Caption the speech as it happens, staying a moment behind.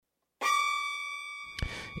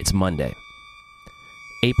It's Monday,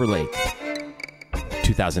 April 8th,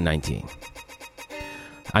 2019.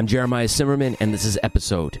 I'm Jeremiah Zimmerman, and this is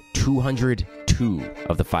episode 202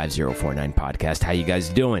 of the 5049 podcast. How you guys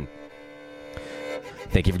doing?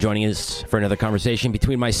 Thank you for joining us for another conversation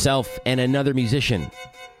between myself and another musician.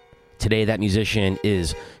 Today, that musician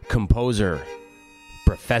is composer,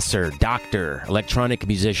 professor, doctor, electronic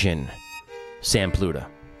musician, Sam Pluta.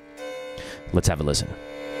 Let's have a listen.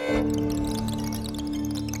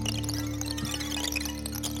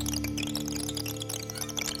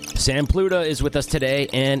 Sam Pluta is with us today,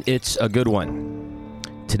 and it's a good one.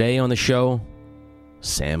 Today on the show,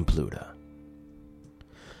 Sam Pluta.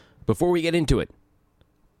 Before we get into it,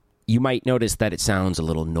 you might notice that it sounds a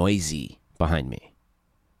little noisy behind me.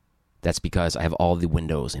 That's because I have all the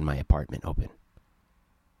windows in my apartment open.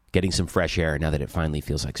 Getting some fresh air now that it finally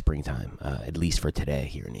feels like springtime, at least for today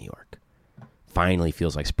here in New York. Finally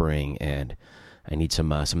feels like spring, and I need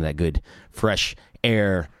some of that good fresh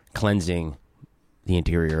air cleansing the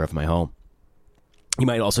interior of my home. You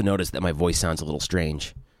might also notice that my voice sounds a little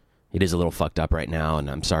strange. It is a little fucked up right now, and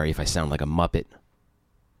I'm sorry if I sound like a Muppet.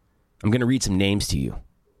 I'm going to read some names to you.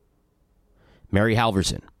 Mary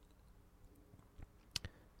Halverson,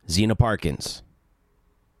 Zena Parkins,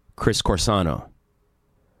 Chris Corsano,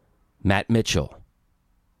 Matt Mitchell,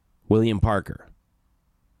 William Parker,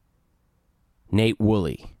 Nate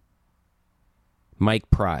Woolley,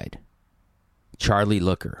 Mike Pride, Charlie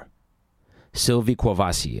Looker, Sylvie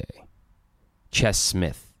Courvoisier, Chess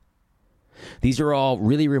Smith. These are all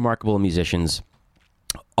really remarkable musicians,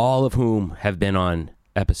 all of whom have been on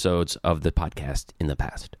episodes of the podcast in the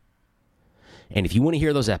past. And if you want to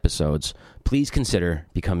hear those episodes, please consider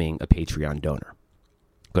becoming a Patreon donor.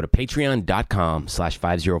 Go to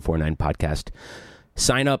patreon.com/5049podcast.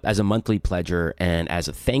 Sign up as a monthly pledger, and as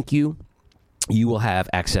a thank you, you will have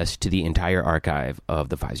access to the entire archive of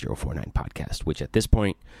the 5049 podcast, which at this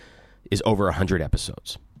point is over 100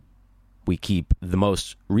 episodes. We keep the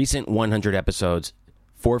most recent 100 episodes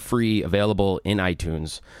for free, available in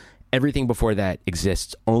iTunes. Everything before that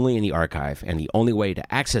exists only in the archive, and the only way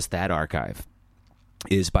to access that archive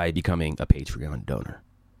is by becoming a Patreon donor.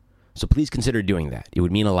 So please consider doing that. It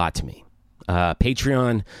would mean a lot to me.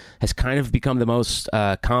 Patreon has kind of become the most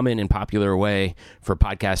common and popular way for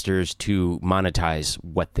podcasters to monetize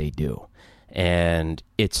what they do. And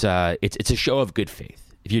it's a show of good faith.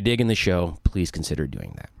 If you're digging the show, please consider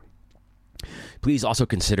doing that. Please also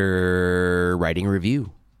consider writing a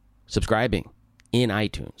review, subscribing in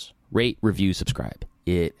iTunes. Rate, review, subscribe.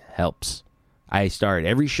 It helps. I start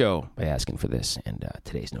every show by asking for this, and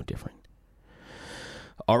today's no different.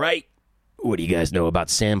 All right, what do you guys know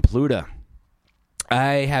about Sam Pluta?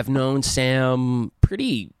 I have known Sam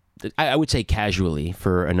pretty, I would say casually,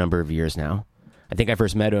 for a number of years now. I think I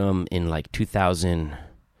first met him in like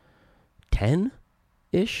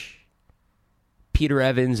 2010-ish. Peter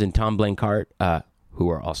Evans and Tom Blanchard, who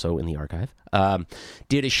are also in the archive,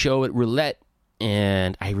 did a show at Roulette,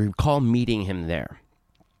 and I recall meeting him there.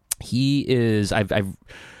 He is, I've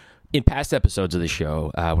in past episodes of the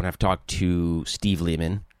show, when I've talked to Steve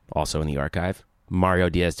Lehman, also in the archive, Mario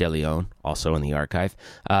Diaz de Leon, also in the archive,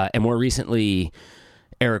 and more recently,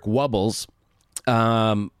 Eric Wubbles,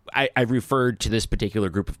 I've referred to this particular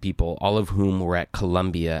group of people, all of whom were at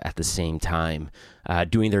Columbia at the same time,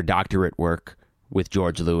 doing their doctorate work with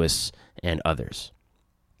George Lewis and others.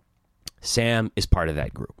 Sam is part of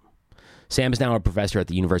that group. Sam is now a professor at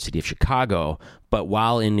the University of Chicago, but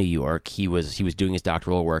while in New York, he was doing his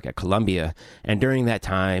doctoral work at Columbia, and during that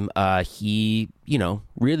time, he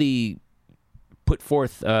really put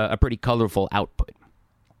forth a pretty colorful output.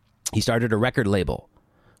 He started a record label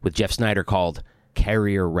with Jeff Snyder called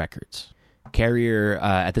Carrier Records. Carrier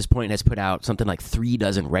at this point has put out something like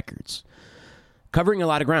 36 records, covering a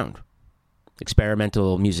lot of ground: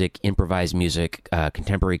 experimental music, improvised music,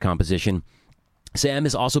 contemporary composition. Sam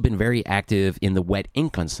has also been very active in the Wet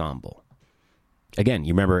Ink Ensemble. Again,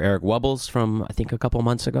 you remember Eric Wubbles from, I think, a couple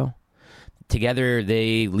months ago? Together,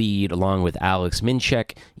 they lead, along with Alex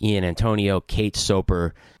Minchek, Ian Antonio, Kate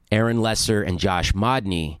Soper, Aaron Lesser, and Josh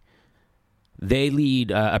Modney. They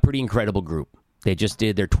lead a pretty incredible group. They just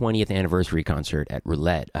did their 20th anniversary concert at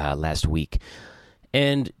Roulette last week.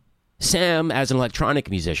 And Sam, as an electronic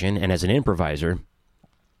musician and as an improviser,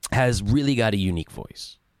 has really got a unique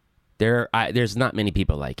voice. There's not many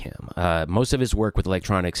people like him. Most of his work with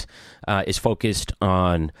electronics is focused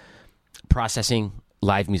on processing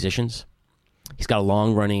live musicians. He's got a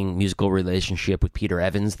long-running musical relationship with Peter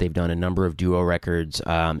Evans. They've done a number of duo records,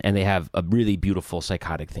 and they have a really beautiful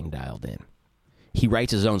psychotic thing dialed in. He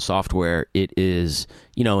writes his own software. It is,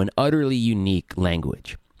 an utterly unique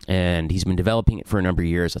language. and he's been developing it for a number of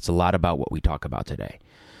years. That's a lot about what we talk about today.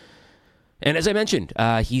 And as I mentioned,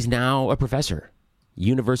 he's now a professor,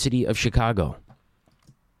 University of Chicago.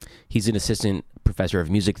 He's an assistant professor of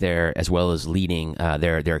music there, as well as leading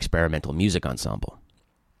their experimental music ensemble.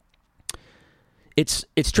 It's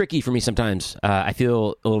tricky for me sometimes. I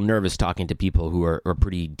feel a little nervous talking to people who are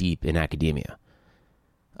pretty deep in academia.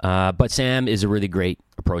 But Sam is a really great,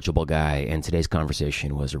 approachable guy, and today's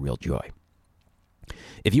conversation was a real joy.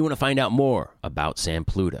 If you want to find out more about Sam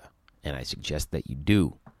Pluta, and I suggest that you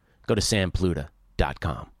do, go to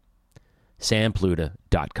sampluta.com.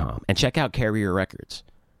 sampluta.com. And check out Carrier Records.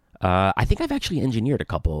 I think I've actually engineered a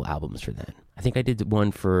couple albums for them. I think I did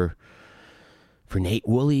one for Nate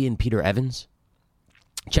Woolley and Peter Evans.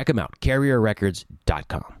 Check them out,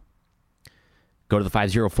 carrierrecords.com. Go to the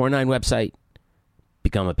 5049 website,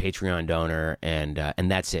 become a Patreon donor, and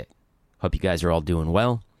that's it. Hope you guys are all doing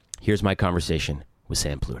well. Here's my conversation with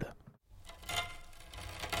Sam Pluta.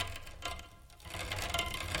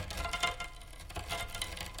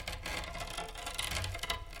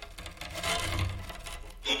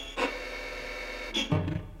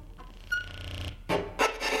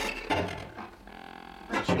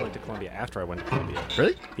 After I went to Columbia.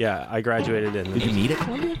 Really? Yeah, I graduated in... Did you meet at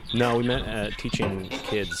Columbia? No, we met teaching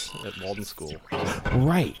kids at Walden School.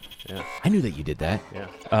 Right. Yeah. I knew that you did that.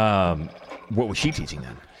 Yeah. What was she teaching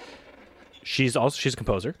then? She's a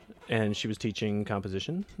composer, and she was teaching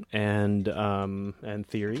composition and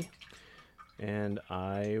theory. And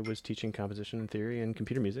I was teaching composition and theory and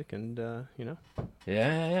computer music, and,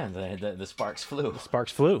 Yeah. The sparks flew.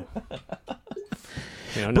 Sparks flew.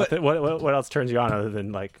 Nothing, what else turns you on other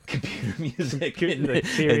than like Computer music and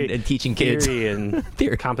theory and teaching kids theory and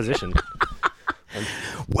theory. composition?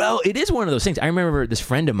 Well, it is one of those things. I remember this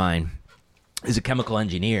friend of mine is a chemical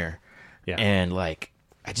engineer, and like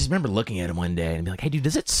I just remember looking at him one day and being like, "Hey, dude,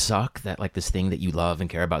 does it suck that like this thing that you love and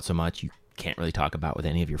care about so much you can't really talk about with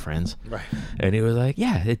any of your friends?" Right. And he was like,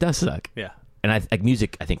 "Yeah, it does suck." Yeah. And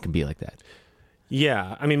music, I think, can be like that.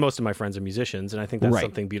 Yeah, I mean, most of my friends are musicians, and I think that's Right.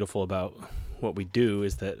 something beautiful about what we do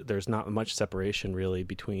is that there's not much separation really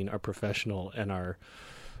between our professional and our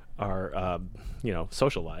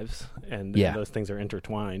social lives, and those things are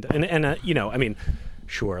intertwined. And I mean,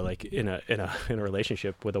 sure, like in a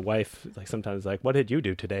relationship with a wife, like sometimes like, what did you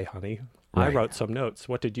do today, honey? Right. I wrote some notes.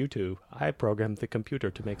 What did you do? I programmed the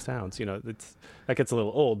computer to make sounds. That gets a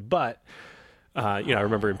little old, but I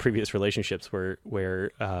remember in previous relationships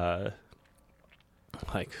where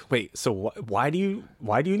like, wait, so why do you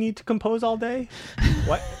need to compose all day?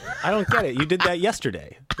 What? I don't get it. You did that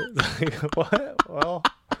yesterday. What? Well,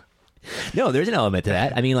 no, there's an element to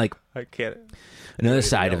that. I mean, like, I can't. Another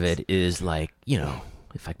side of it is like,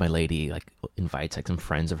 if like my lady like invites like some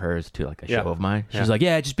friends of hers to like a show of mine, she's like,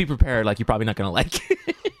 "Yeah, just be prepared. Like, you're probably not gonna like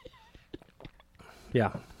it."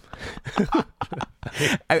 Yeah.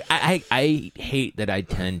 I hate that I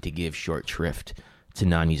tend to give short shrift to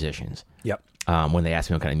non-musicians. Yep. When they ask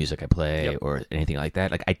me what kind of music I play or anything like that,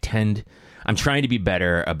 like I'm trying to be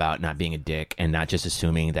better about not being a dick and not just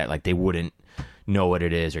assuming that like they wouldn't know what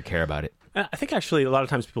it is or care about it. I think actually a lot of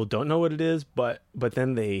times people don't know what it is, but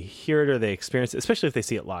then they hear it or they experience it, especially if they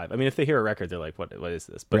see it live. I mean, if they hear a record, they're like, what is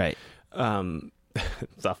this? But, right.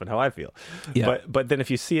 It's often how I feel. Yeah. But then if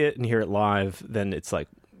you see it and hear it live, then it's like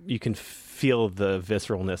you can feel the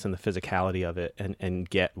visceralness and the physicality of it and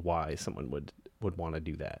get why someone would want to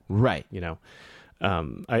do that. Right.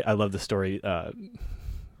 I love the story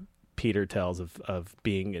Peter tells of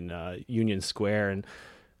being in Union Square, and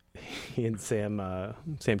he and Sam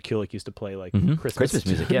Kulik used to play like Christmas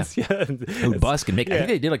music. Yeah. Yeah. Busk and make. I think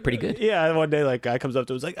they did like pretty good. Yeah. And one day, like, guy comes up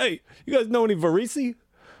to us like, "Hey, you guys know any Varese?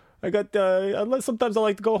 I got. Sometimes I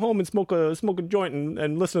like to go home and smoke a joint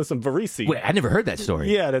and listen to some Varese." Wait, I never heard that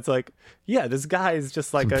story. Yeah, that's like, this guy is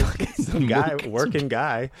just like some guy, working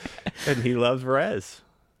guy, and he loves Varese.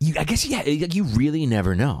 I guess you really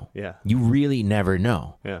never know. Yeah, you really never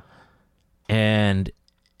know. Yeah, and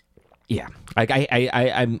yeah, like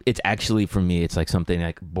I'm. It's actually for me, it's like something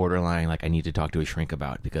like borderline. Like I need to talk to a shrink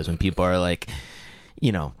about, because when people are like,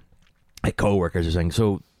 like coworkers are saying,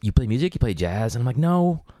 "So you play music? You play jazz?" And I'm like,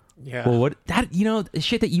 "No." Yeah. Well, what that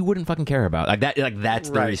shit that you wouldn't fucking care about, like that, like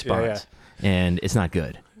that's the response, and it's not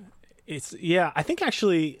good. I think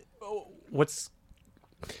actually, what's,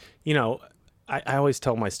 I always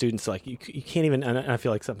tell my students, like, you can't even, and I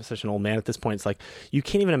feel like I'm such an old man at this point. It's like you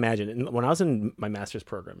can't even imagine. And when I was in my master's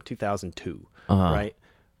program, 2002, right?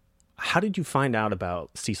 How did you find out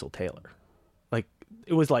about Cecil Taylor? Like,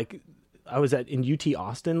 it was like I was in UT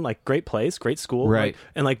Austin, like great place, great school, right?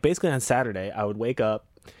 And like basically on Saturday, I would wake up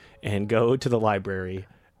and go to the library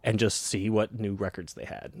and just see what new records they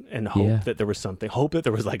had, and hope Yeah. that there was something. Hope that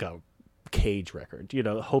there was like a Cage record,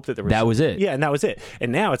 hope that there was That was it. Yeah, and that was it.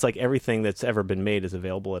 And now it's like everything that's ever been made is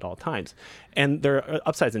available at all times. And there are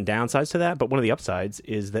upsides and downsides to that, but one of the upsides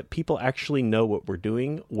is that people actually know what we're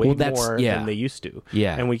doing way Well, that's- more yeah. than they used to.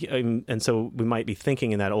 Yeah. And so we might be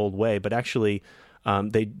thinking in that old way, but actually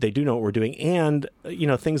they do know what we're doing. And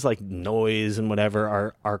things like noise and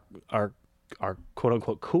whatever are quote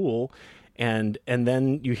unquote cool. And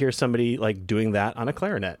then you hear somebody like doing that on a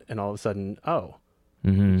clarinet, and all of a sudden,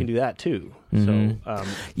 you can do that too. So,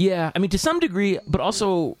 Yeah, I mean, to some degree, but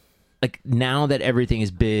also, like, now that everything is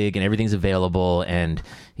big and everything's available and,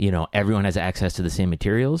 everyone has access to the same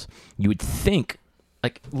materials, you would think,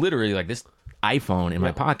 like, literally, like, this iPhone in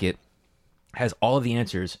my pocket has all of the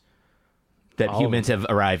answers that All of humans have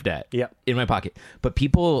arrived at Yep. in my pocket. But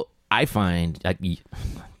people, I find, like,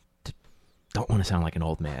 don't want to sound like an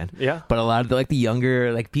old man. Yeah. But a lot of the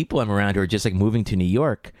younger people I'm around who are just like moving to New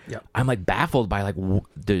York, Yep. I'm like baffled by like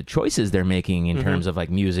the choices they're making in terms of like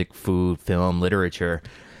music, food, film, literature.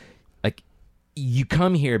 Like, you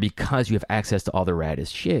come here because you have access to all the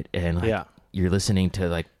raddest shit, and like Yeah. you're listening to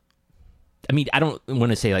like, I mean, I don't want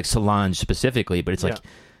to say like Solange specifically, but it's like Yeah.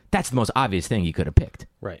 that's the most obvious thing you could have picked.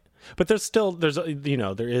 right. But there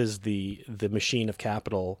is the machine of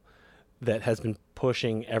capital that has been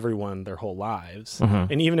pushing everyone their whole lives.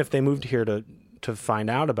 And even if they moved here to find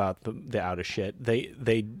out about the out of shit,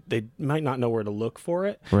 they might not know where to look for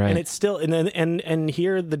it. Right. And it's still and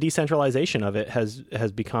here the decentralization of it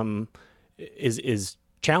has become is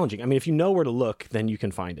challenging. I mean, if you know where to look, then you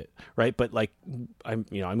can find it, right? But like I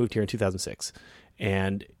moved here in 2006,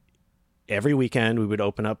 and every weekend we would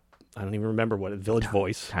open up, I don't even remember what, Village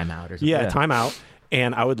Voice. Time Out or something. Yeah, Time Out.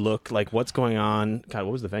 And I would look like, what's going on? God,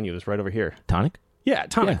 what was the venue? It was right over here. Tonic. Yeah,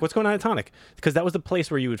 Tonic. Yeah. What's going on at Tonic? Because that was the place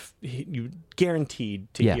where you guaranteed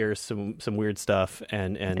to Yeah. hear some weird stuff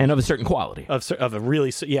and And of a certain quality. of a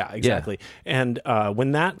really exactly. And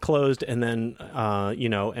when that closed, and then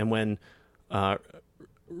and when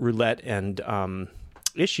Roulette and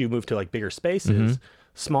Issue moved to like bigger spaces,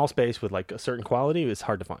 small space with like a certain quality is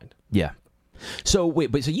hard to find. Yeah. So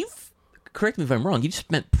wait, but so you've, correct me if I'm wrong, you've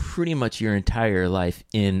spent pretty much your entire life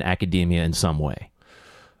in academia in some way,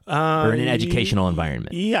 or in an educational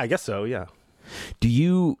environment. Yeah, I guess so. Yeah. Do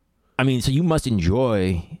you? I mean, so you must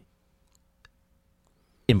enjoy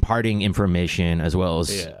imparting information as well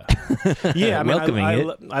as Yeah. I mean, welcoming I, it.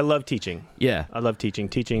 I love teaching. Yeah. I love teaching.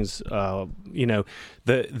 Teaching's,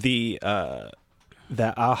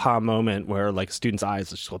 that aha moment where like students'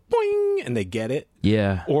 eyes just go boing and they get it.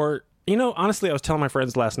 Yeah. Or, honestly, I was telling my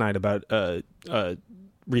friends last night about a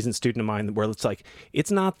recent student of mine where it's like,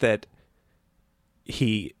 it's not that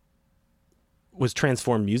he was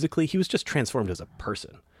transformed musically. He was just transformed as a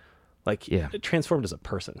person. Like, transformed as a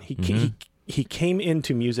person. He came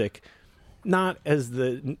into music not as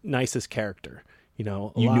the nicest character, You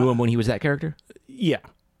knew him when he was that character? Yeah.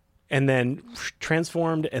 And then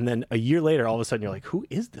transformed, and then a year later, all of a sudden, you're like, "Who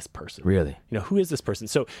is this person? Really? Who is this person?"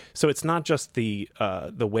 So it's not just the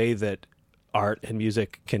way that art and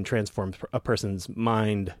music can transform a person's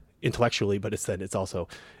mind intellectually, but it's also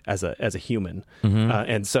as a human.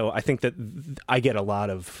 And so I think that I get a lot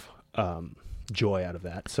of joy out of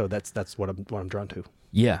that. So that's what I'm drawn to.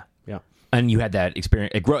 Yeah. Yeah. And you had that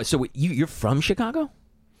experience. So you're from Chicago?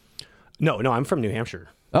 No, I'm from New Hampshire.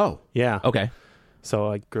 Oh. Yeah. Okay.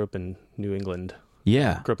 So I grew up in New England.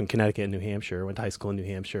 Yeah. Grew up in Connecticut and New Hampshire, went to high school in New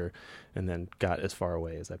Hampshire, and then got as far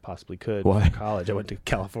away as I possibly could Why? for college. I went to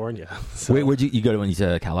California. So, Wait, where'd you go to when you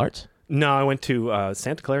said Cal Arts? No, I went to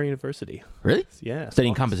Santa Clara University. Really? Yeah.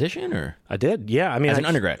 Studying composition or I did. Yeah. I mean, as an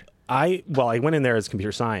undergrad? I went in there as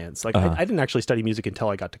computer science. Like I didn't actually study music until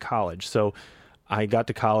I got to college. So I got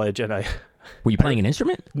to college and Were you playing an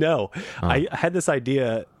instrument? No, I had this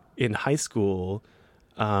idea in high school.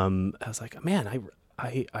 I was like, man,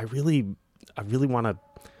 I really want to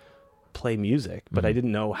play music, but I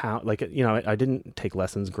didn't know how. Like, I didn't take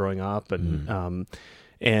lessons growing up, and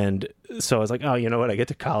so I was like, oh, you know what? I get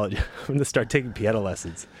to college, I'm going to start taking piano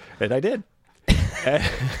lessons, and I did.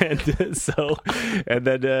 and then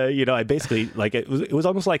I basically, like, it was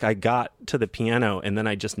almost like I got to the piano and then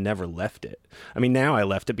I just never left it. I mean, now I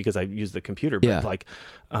left it because I used the computer, but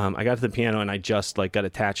I got to the piano and I just like got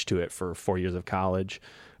attached to it for 4 years of college.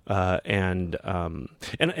 And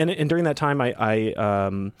during that time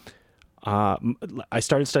I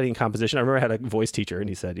started studying composition. I remember I had a voice teacher and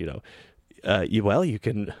he said,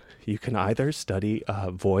 you can either study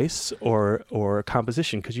voice or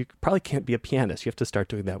composition, because you probably can't be a pianist. You have to start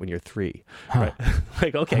doing that when you're 3, right?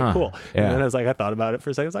 Like, okay, cool. Yeah. And then I thought about it for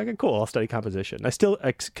a second. I was like, cool, I'll study composition. I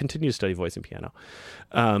continue to study voice and piano,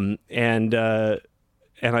 and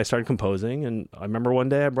I started composing. And I remember one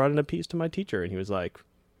day I brought in a piece to my teacher, and he was like,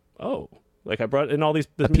 "Oh." Like, I brought in all these...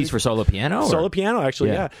 A piece for solo piano? Solo piano, actually,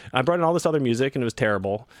 yeah. I brought in all this other music, and it was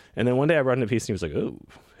terrible. And then one day I brought in a piece, and he was like, "Oh,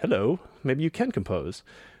 hello, maybe you can compose."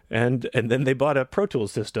 And then they bought a Pro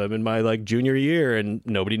Tools system in my, like, junior year, and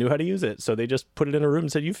nobody knew how to use it. So they just put it in a room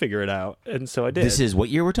and said, "You figure it out." And so I did. This is what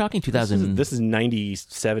year we're talking? 2000? This is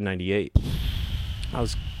 97, 98. I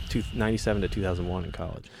was 97 to 2001 in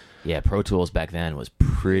college. Yeah, Pro Tools back then was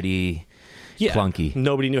pretty clunky.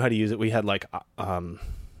 Nobody knew how to use it. We had, like...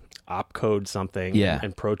 opcode something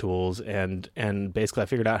and Pro Tools, and basically I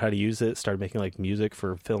figured out how to use it, started making like music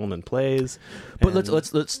for film and plays. But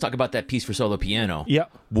let's talk about that piece for solo piano. Yeah.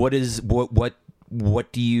 What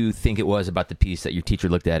do you think it was about the piece that your teacher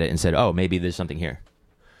looked at it and said, "Oh, maybe there's something here"?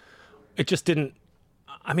 It just didn't,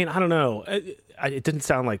 I mean, I don't know. It didn't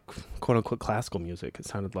sound like quote unquote classical music. It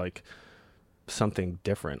sounded like something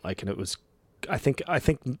different. Like, and it was, I think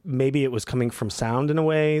maybe it was coming from sound in a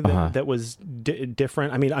way that was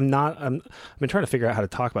different. I mean, I've been trying to figure out how to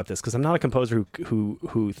talk about this, because I'm not a composer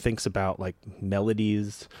who thinks about like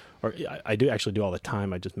melodies, or I do actually do all the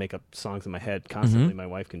time. I just make up songs in my head constantly. Mm-hmm. My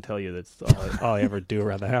wife can tell you that's all I ever do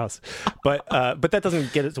around the house. But that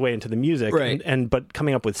doesn't get its way into the music. Right. But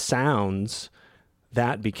coming up with sounds,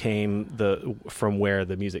 that became from where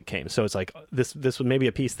the music came. So it's like this was maybe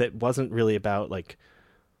a piece that wasn't really about like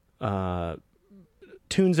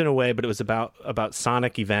tunes in a way, but it was about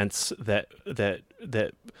sonic events that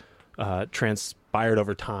transpired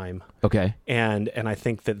over time. Okay. And I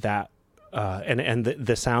think that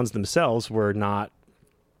the sounds themselves were not.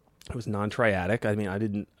 It was non-triadic. I mean, I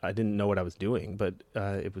didn't know what I was doing, but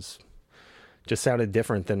it was just sounded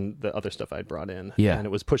different than the other stuff I'd brought in. Yeah. And it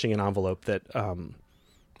was pushing an envelope that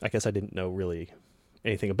I guess I didn't know really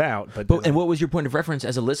anything about. And what was your point of reference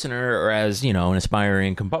as a listener, or as, an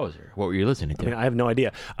aspiring composer? What were you listening to? I mean, I have no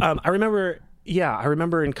idea. I remember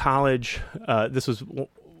in college, I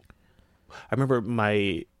remember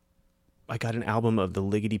I got an album of the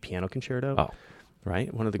Ligeti Piano Concerto. Oh.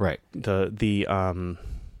 Right? One of the, right. I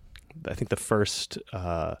think the first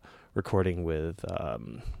recording with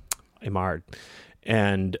Aimard,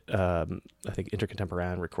 and I think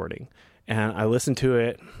Intercontemporain recording. And I listened to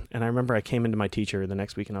it, and I remember I came into my teacher the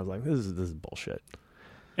next week, and I was like, this is bullshit.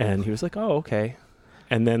 And he was like, "Oh, okay."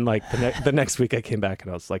 And then like the next week I came back,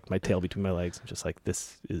 and I was like, my tail between my legs. I'm just like,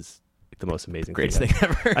 this is the most amazing greatest thing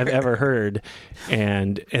I've ever heard.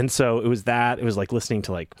 And so it was like listening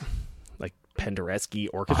to like Penderecki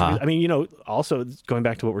orchestra. Uh-huh. I mean, also going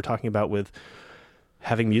back to what we're talking about with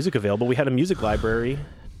having music available, we had a music library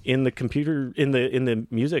in the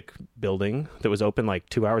music building that was open like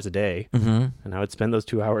 2 hours a day. Mm-hmm. And I would spend those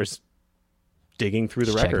 2 hours digging through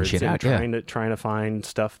the records and trying to find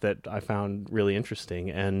stuff that I found really interesting.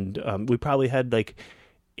 And we probably had like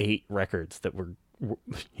 8 records that were,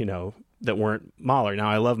 that weren't Mahler. Now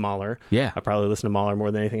I love Mahler. Yeah. I probably listen to Mahler more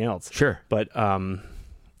than anything else. Sure. But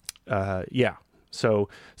yeah. So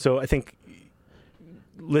I think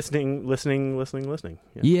listening.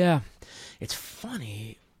 Yeah. It's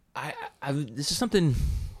funny. This is something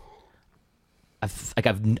I've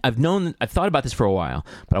thought about this for a while,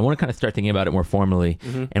 but I want to kind of start thinking about it more formally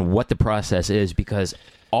and what the process is, because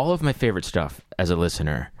all of my favorite stuff as a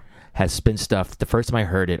listener has been stuff that the first time I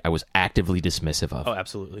heard it, I was actively dismissive of. Oh,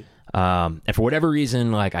 absolutely. And for whatever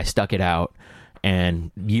reason, like, I stuck it out,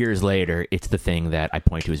 and years later, it's the thing that I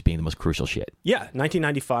point to as being the most crucial shit. Yeah.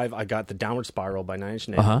 1995, I got The Downward Spiral by Nine Inch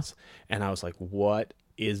Nails, and I was like, what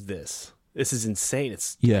is this? This is insane.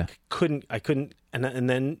 It's I couldn't,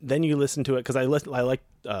 and then you listen to it, because I like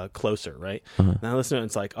Closer, right? And I listen to it, and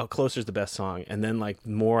it's like, oh, Closer's the best song, and then like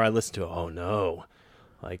the more I listen to it, oh no,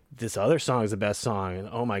 like this other song is the best song, and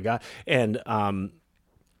oh my god, and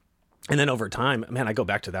then over time, man, I go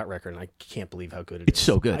back to that record, and I can't believe how good it is. It's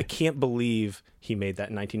so good. I can't believe he made that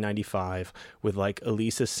in 1995 with like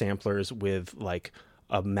Alesis samplers with like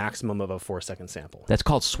a maximum of a 4-second sample. That's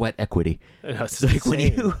called sweat equity. It's like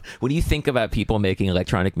when you think about people making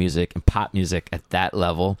electronic music and pop music at that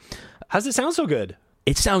level, how's it sound so good?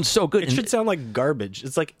 It sounds so good. It should sound like garbage.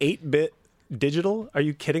 It's like 8-bit digital. Are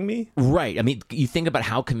you kidding me? Right. I mean, you think about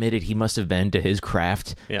how committed he must have been to his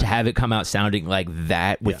craft to have it come out sounding like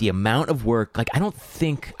that with the amount of work. Like, I don't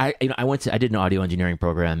think I did an audio engineering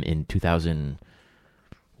program in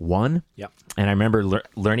 2001. Yeah. And I remember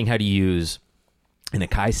learning how to use an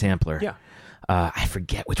Akai sampler. Yeah. I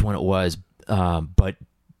forget which one it was. but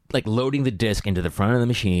like loading the disc into the front of the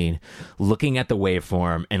machine, looking at the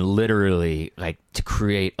waveform, and literally like to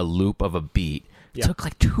create a loop of a beat took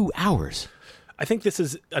like 2 hours. I think this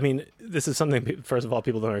is something, first of all,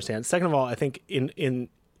 people don't understand. Second of all, I think in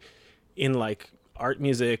like art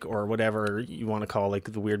music or whatever you want to call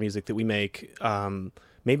like the weird music that we make,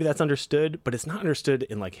 maybe that's understood, but it's not understood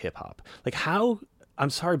in like hip hop. Like I'm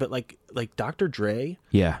sorry, but like Dr. Dre,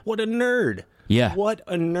 what a nerd. Yeah. What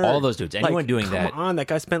a nerd. All those dudes. Anyone doing come that. Come on, that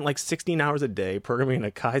guy spent like 16 hours a day programming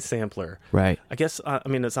a Kai sampler. Right. I guess,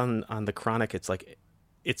 it's on the Chronic,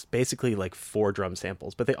 it's basically like 4 drum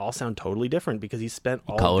samples, but they all sound totally different because he spent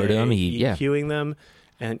all colored day them, EQing them.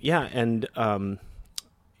 And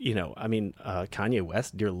Kanye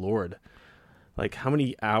West, dear Lord. Like how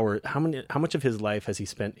much of his life has he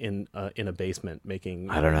spent in a basement making?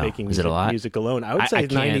 I don't know. Making Is it a lot? Music alone. I would say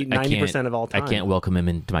 90% of all time. I can't welcome him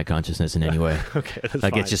into my consciousness in any way. Okay, that's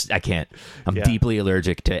like fine. it's just I can't. I'm deeply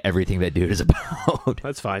allergic to everything that dude is about.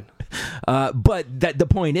 That's fine. But the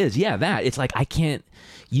point is, that it's like I can't.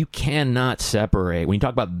 You cannot separate when you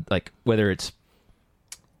talk about like whether it's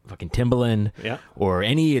fucking Timbaland or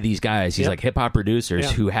any of these guys, these like hip hop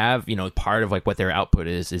producers who have, part of like what their output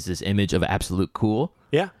is this image of absolute cool.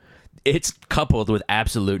 Yeah. It's coupled with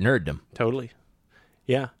absolute nerddom. Totally.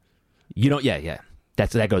 Yeah.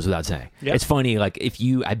 That goes without saying. Yeah. It's funny, like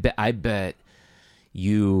I bet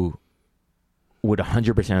you would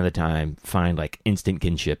 100% of the time find like instant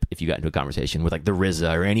kinship if you got into a conversation with like the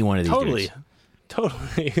RZA or any one of these dudes.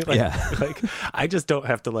 Totally. Like I just don't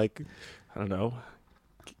have to like, I don't know,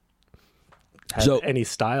 have any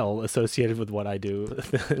style associated with what I do,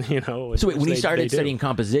 So wait, when you started studying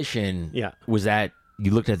composition, was that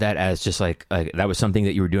you looked at that as just like that was something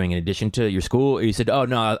that you were doing in addition to your school, or you said, "Oh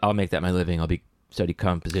no, I'll make that my living. I'll study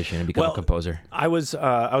composition and become a composer"? I was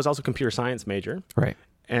also a computer science major, right?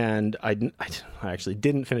 And I actually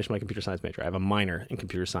didn't finish my computer science major. I have a minor in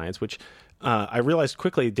computer science, which I realized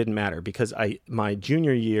quickly didn't matter because after my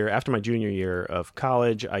junior year of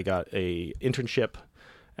college, I got a internship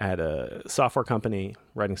at a software company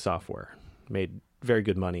writing software, made very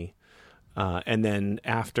good money. And then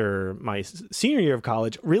after my senior year of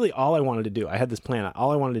college, really all I wanted to do, I had this plan. All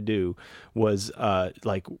I wanted to do was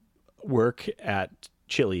like work at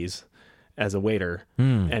Chili's as a waiter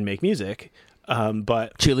and make music.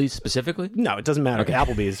 But Chili's specifically? No, it doesn't matter. Okay.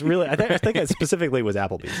 Applebee's. Really, I think it specifically was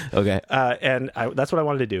Applebee's. Okay. And that's what I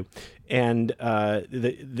wanted to do. And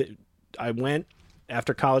I went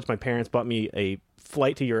after college. My parents bought me a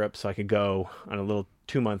flight to Europe so I could go on a little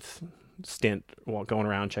 2-month stint while going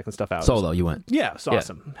around checking stuff out. Solo, you went? Yeah, it's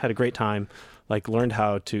awesome. Had a great time. Like learned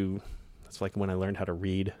how to. That's like when I learned how to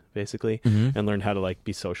read, basically, and learned how to like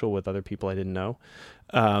be social with other people I didn't know.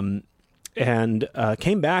 And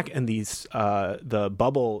came back, and the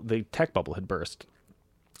tech bubble had burst.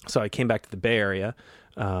 So I came back to the Bay Area,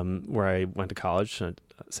 where I went to college,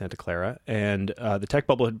 Santa Clara, and the tech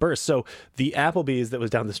bubble had burst. So the Applebee's that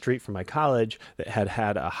was down the street from my college that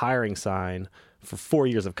had a hiring sign for 4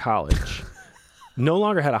 years of college no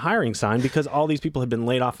longer had a hiring sign because all these people had been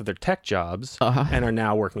laid off of their tech jobs and are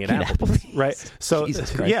now working at Applebee's. Right. So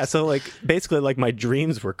so like basically like my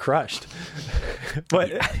dreams were crushed.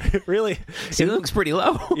 But really it looks pretty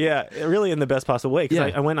low. Yeah, really in the best possible way.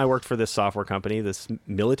 Because I went and I worked for this software company, this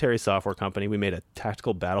military software company. We made a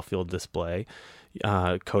tactical battlefield display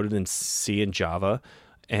coded in C and Java.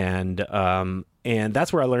 And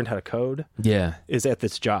that's where I learned how to code. Yeah. Is at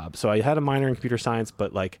this job. So I had a minor in computer science,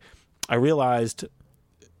 but like I realized a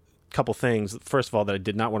couple things. First of all, that I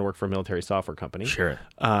did not want to work for a military software company. Sure.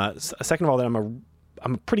 Second of all, that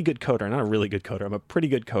I'm a pretty good coder. Not a really good coder. I'm a pretty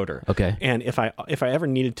good coder. Okay. And if I ever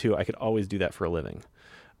needed to, I could always do that for a living.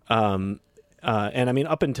 And I mean,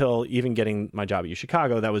 up until even getting my job at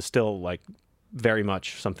UChicago, that was still like very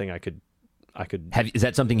much something I could. Is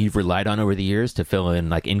that something you've relied on over the years to fill in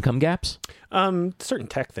like income gaps? Certain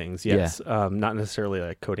tech things, yes. Yeah. Not necessarily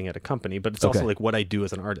like coding at a company, but it's also like what I do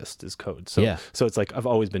as an artist is code. So it's like I've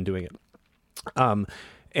always been doing it.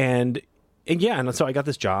 And so I got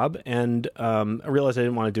this job, and I realized I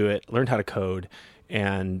didn't want to do it. Learned how to code,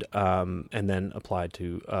 and then applied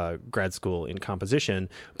to grad school in composition.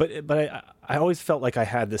 But I always felt like I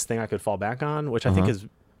had this thing I could fall back on, which I think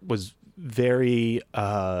was very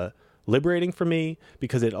liberating for me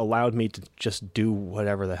because it allowed me to just do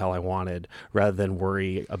whatever the hell I wanted rather than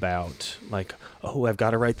worry about like, oh, I've got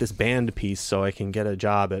to write this band piece so I can get a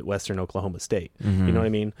job at Western Oklahoma State. You know what I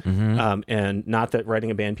mean? And not that writing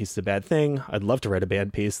a band piece is a bad thing. I'd love to write a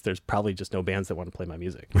band piece. There's probably just no bands that want to play my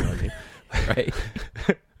music. You know what I mean? Right.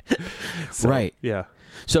 So, right. Yeah.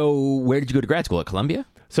 So where did you go to grad school? At Columbia?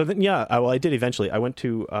 So then, yeah, I did eventually. I went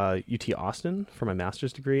to UT Austin for my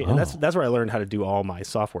master's degree, and that's where I learned how to do all my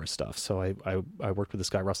software stuff. So I worked with this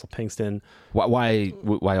guy Russell Pinkston. Why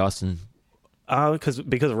Austin? Because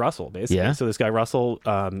of Russell, basically. Yeah. So this guy Russell,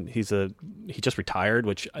 he just retired,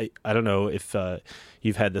 which I don't know if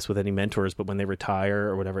you've had this with any mentors, but when they retire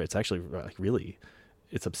or whatever, it's actually like really,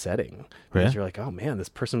 it's upsetting because you're like, oh man, this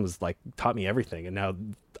person was like taught me everything, and now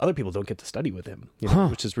other people don't get to study with him,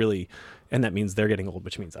 which is really, and that means they're getting old,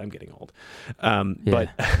 which means I'm getting old.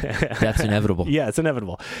 But that's inevitable. Yeah, it's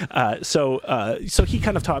inevitable. So he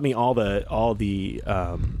kind of taught me all the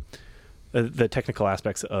technical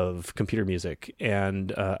aspects of computer music,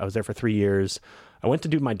 and I was there for 3 years. I went to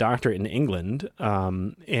do my doctorate in England,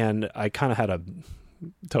 and I kind of had a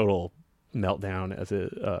total meltdown as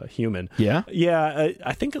a human.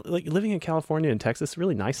 I think like living in California and Texas is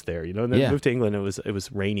really nice there, and then I moved to England. It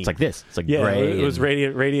was rainy. It's like this. It's like gray. It was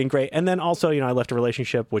rainy and gray. And then also, I left a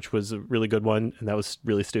relationship which was a really good one, and that was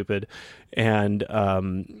really stupid. And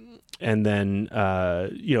then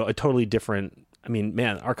a totally different. I mean,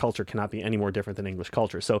 man, our culture cannot be any more different than English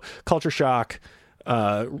culture. So culture shock,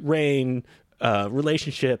 rain,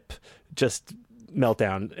 relationship, just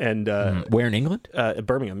meltdown. And where in England?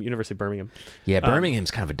 Birmingham, University of Birmingham. Yeah,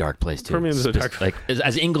 Birmingham's kind of a dark place too. Birmingham's a dark place. Like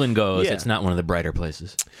as England goes, it's not one of the brighter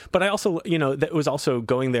places. But I also, that was also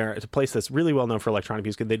going there. It's a place that's really well known for electronic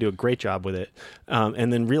music. They do a great job with it.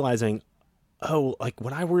 And then realizing, like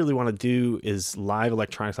what I really want to do is live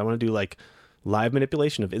electronics. I want to do like live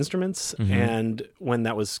manipulation of instruments. And when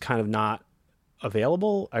that was kind of not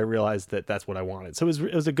available, I realized that that's what I wanted. So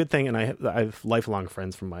it was a good thing. And I have lifelong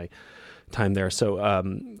friends from my time there. So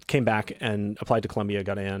came back and applied to Columbia,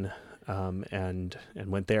 got in, and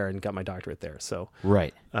went there and got my doctorate there. So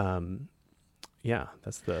right.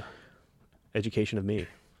 That's the education of me.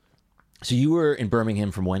 So you were in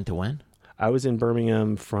Birmingham from when to when? I was in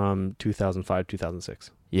Birmingham from 2005,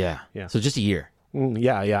 2006. Yeah. Yeah. So just a year.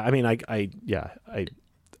 Yeah. I mean, I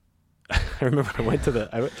remember I went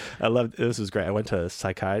to I loved, this was great. I went to a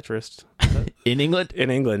psychiatrist in England,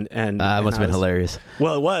 and it must have been hilarious.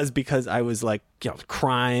 Well, it was because I was like,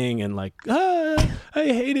 crying and like, I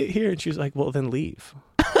hate it here. And she was like, well, then leave.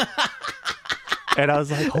 And I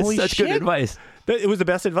was like, holy Such shit. good advice. It was the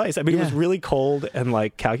best advice. I mean, it was really cold and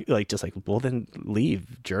like, just like, well, then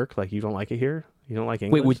leave, jerk. Like, you don't like it here? You don't like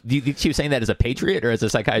English? Wait, do you think she was saying that as a patriot or as a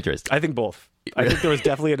psychiatrist? I think both. I think there was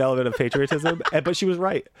definitely an element of patriotism, but she was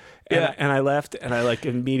right. And I left, and I like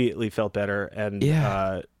immediately felt better. And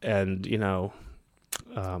I went and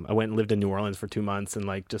lived in New Orleans for 2 months, and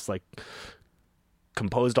like just like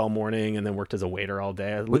composed all morning, and then worked as a waiter all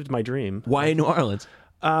day. I lived my dream. Why in New Orleans?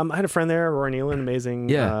 I had a friend there, Roy Nealon, amazing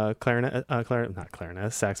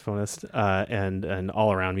saxophonist, and an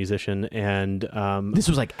all-around musician. And this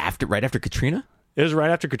was like right after Katrina. It was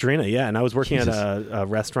right after Katrina, yeah. And I was working at a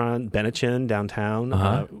restaurant, Benachin, downtown,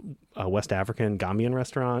 a West African Gambian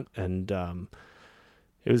restaurant, and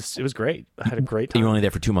it was great. I had a great time. You were only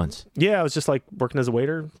there for 2 months. Yeah, I was just like working as a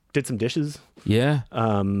waiter, did some dishes. Yeah.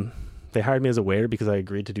 They hired me as a waiter because I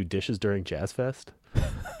agreed to do dishes during Jazz Fest.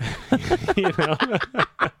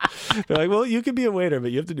 They're like, well, you can be a waiter,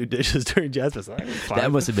 but you have to do dishes during Jazz Fest. Like,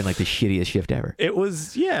 that must have been like the shittiest shift ever. It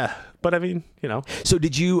was, yeah. But I mean, So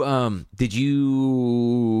did you, I mean,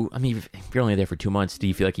 if you're only there for 2 months, do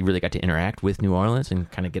you feel like you really got to interact with New Orleans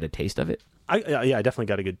and kind of get a taste of it? I definitely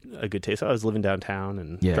got a good taste. I was living downtown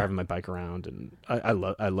and driving my bike around, and I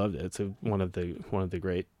loved it. It's one of the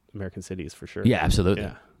great American cities for sure. Yeah, absolutely.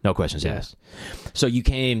 Yeah. No questions asked. So you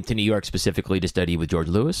came to New York specifically to study with George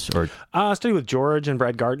Lewis, or? I studied with George and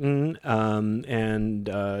Brad Garton, and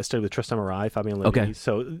I studied with Tristan Marai, Fabian Levy. Okay.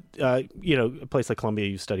 So, a place like Columbia,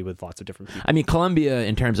 you study with lots of different people. I mean, Columbia,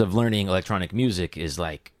 in terms of learning electronic music, is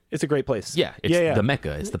like... It's a great place. Yeah, it's the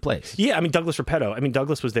Mecca. It's the place. Yeah, I mean, Douglas Repetto. I mean,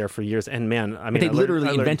 Douglas was there for years, and man, I mean... They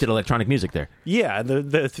literally invented electronic music there. Yeah,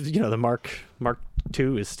 the Mark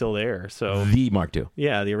II is still there, so... The Mark II.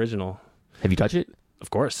 Yeah, the original. Have you touched it? Of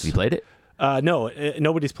course. Have you played it? No,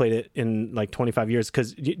 nobody's played it in like 25 years.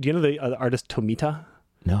 Because do you know the artist Tomita?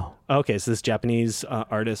 No. Okay, so this Japanese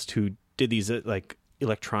artist who did these like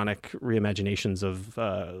electronic reimaginations of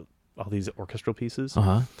all these orchestral pieces.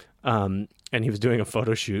 And he was doing a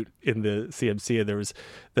photo shoot in the CMC, and there was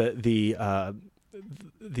the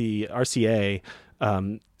RCA.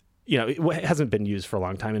 It hasn't been used for a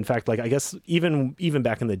long time. In fact, like I guess even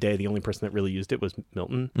back in the day, the only person that really used it was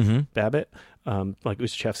Milton Babbitt. Like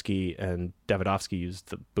Ushchevsky and Davidovsky used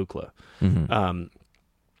the Buchla.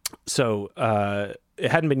 it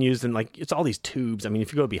hadn't been used in like, it's all these tubes. I mean,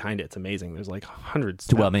 if you go behind it, it's amazing. There's like hundreds,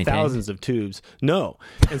 thousands of tubes. No.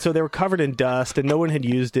 And so they were covered in dust and no one had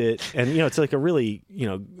used it. And, you know, it's like a really, you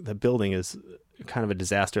know, the building is kind of a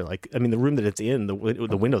disaster. Like, I mean, the room that it's in, the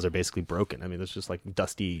windows are basically broken. I mean, there's just like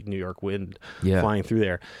dusty New York wind flying through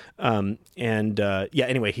there.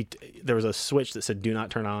 Anyway, there was a switch that said, do not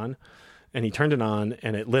turn on. And he turned it on,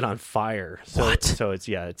 and it lit on fire. So, What? So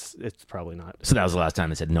it's probably not. So that was the last time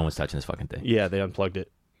they said no one's touching this fucking thing. Yeah, they unplugged it.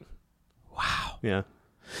 Wow. Yeah.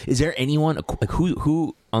 Is there anyone like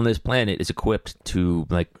who on this planet is equipped to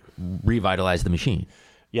like revitalize the machine?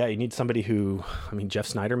 Yeah, you need somebody who, I mean, Jeff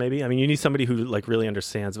Snyder maybe. I mean, you need somebody who like really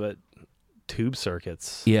understands what tube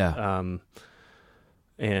circuits. Yeah.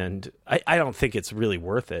 And I don't think it's really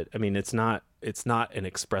worth it. I mean, it's not an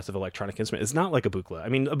expressive electronic instrument. It's not like a Buchla. I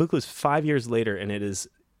mean, a Buchla is 5 years later, and it is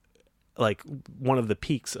like one of the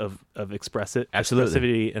peaks of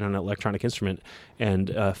expressivity in an electronic instrument.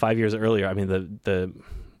 And 5 years earlier, I mean, the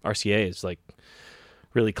RCA is like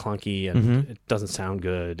really clunky and it doesn't sound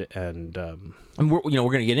good. And we're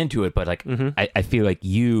going to get into it, but like I feel like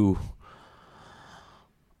you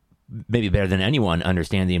maybe better than anyone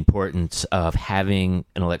understand the importance of having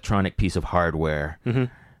an electronic piece of hardware,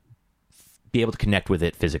 be able to connect with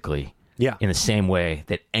it physically. Yeah. In the same way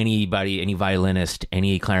that anybody, any violinist,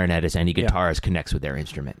 any clarinetist, any guitarist connects with their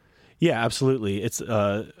instrument. Yeah, absolutely. It's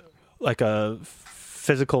like a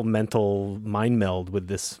physical, mental mind meld with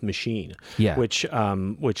this machine. Yeah. Which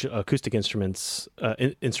acoustic instruments,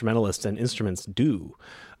 instrumentalists and instruments do.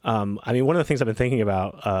 I mean, one of the things I've been thinking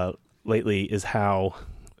about lately is how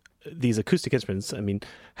these acoustic instruments, I mean,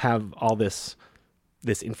 have all this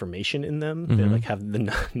information in them. They like have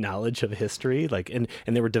the knowledge of history, like, and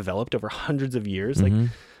they were developed over hundreds of years. Like, you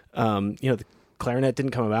know, the clarinet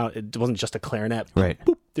didn't come about. It wasn't just a clarinet. Right.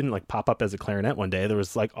 Boop, didn't like pop up as a clarinet one day. There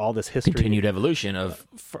was like all this history. Continued evolution of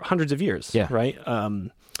for hundreds of years. Yeah. Right.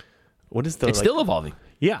 What is the? It's still evolving.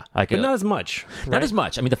 Yeah. Like but not as much. Not right? as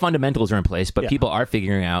much. I mean, the fundamentals are in place, but people are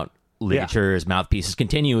figuring out ligatures, mouthpieces,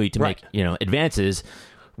 continually to make, you know, advances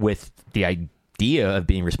with the idea of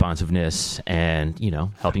being responsiveness and, you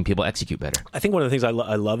know, helping people execute better. I think one of the things I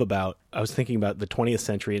love about, I was thinking about the 20th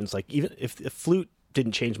century, and it's like, even if flute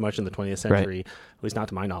didn't change much in the 20th century, at least not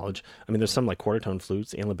to my knowledge. I mean, there's some like quarter tone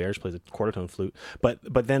flutes. Anne LaBerge plays a quarter tone flute, but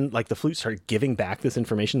then like the flute started giving back this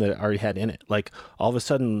information that it already had in it. Like all of a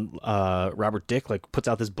sudden, Robert Dick like puts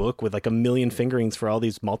out this book with like 1 million fingerings for all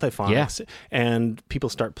these multiphonics, and people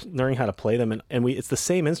start learning how to play them, and it's the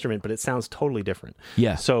same instrument, but it sounds totally different.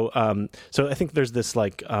 Yeah. So I think there's this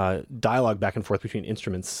like dialogue back and forth between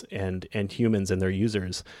instruments and humans and their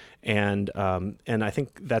users. And I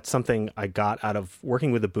think that's something I got out of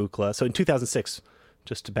working with the Buchla. So in 2006,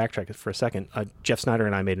 just to backtrack it for a second, Jeff Snyder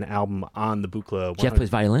and I made an album on the Buchla. Jeff plays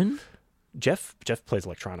violin? Jeff plays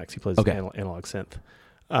electronics. He plays analog synth.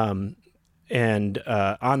 And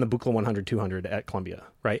on the Buchla 100-200 at Columbia,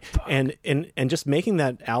 right? And just making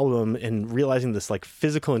that album and realizing this like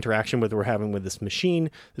physical interaction we're having with this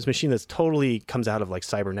machine that's totally comes out of like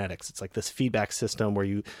cybernetics. It's like this feedback system where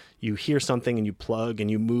you hear something and you plug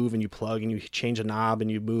and you move and you plug and you change a knob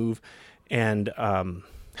and you move, and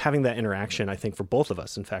having that interaction, I think for both of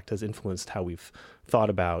us, in fact, has influenced how we've thought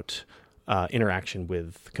about interaction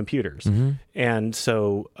with computers. And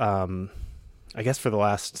so I guess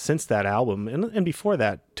since that album and before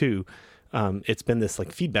that too, it's been this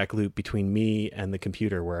like feedback loop between me and the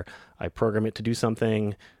computer where I program it to do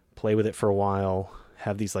something, play with it for a while,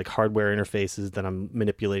 have these like hardware interfaces that I'm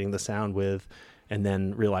manipulating the sound with, and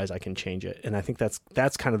then realize I can change it. And I think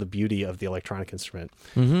that's kind of the beauty of the electronic instrument,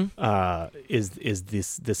 is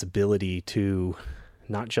this ability to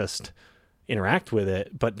not just interact with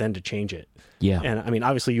it, but then to change it. Yeah. And I mean,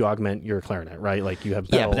 obviously you augment your clarinet, right? Like you have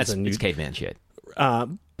bells, but and it's caveman shit.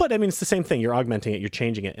 But I mean, it's the same thing. You're augmenting it, you're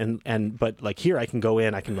changing it, but like here, I can go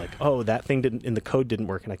in, I can like, oh, that thing in the code didn't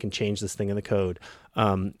work, and I can change this thing in the code.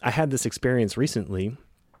 I had this experience recently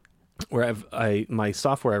where my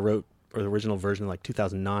software I wrote, or the original version, like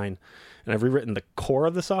 2009, and I've rewritten the core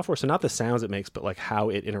of the software, so not the sounds it makes, but like how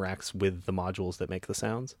it interacts with the modules that make the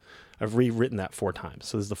sounds. I've rewritten that 4 times,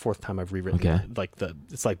 so this is the 4th time I've rewritten it. Like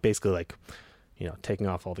it's like basically like, you know, taking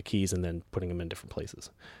off all the keys and then putting them in different places.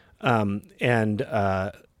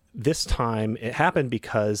 This time it happened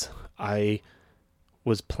because I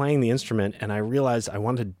was playing the instrument and I realized I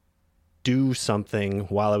wanted to do something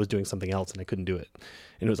while I was doing something else, and I couldn't do it.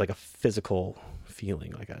 And it was like a physical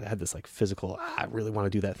feeling. Like I had this like physical, I really want to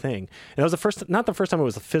do that thing. And it was not the first time it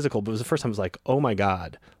was a physical, but it was the first time I was like, oh my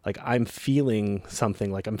God, like I'm feeling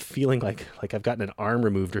something, like I'm feeling like I've gotten an arm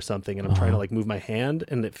removed or something, and I'm trying to like move my hand,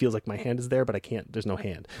 and it feels like my hand is there, but I can't, there's no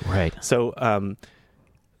hand. Right. So,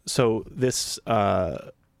 so this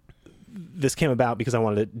came about because I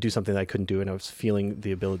wanted to do something that I couldn't do, and I was feeling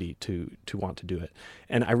the ability to want to do it.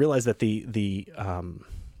 And I realized that the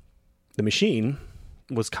machine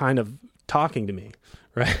was kind of talking to me,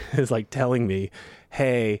 right? It's like telling me,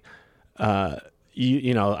 "Hey,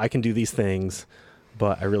 you know, I can do these things,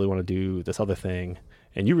 but I really want to do this other thing,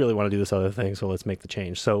 and you really want to do this other thing. So let's make the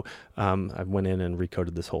change." So I went in and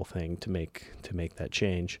recoded this whole thing to make that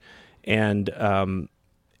change, and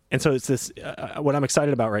so it's this. What I'm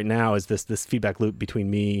excited about right now is this feedback loop between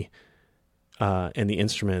me and the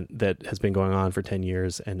instrument that has been going on for 10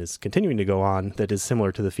 years and is continuing to go on. That is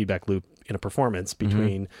similar to the feedback loop in a performance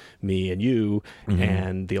between me and you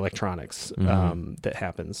and the electronics that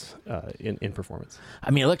happens in performance.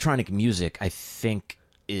 I mean, electronic music, I think,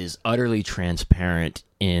 is utterly transparent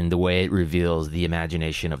in the way it reveals the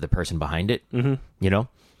imagination of the person behind it. You know,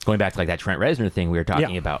 going back to like that Trent Reznor thing we were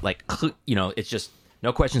talking about, like, you know, it's just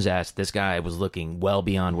no questions asked. This guy was looking well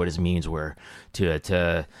beyond what his means were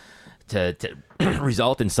to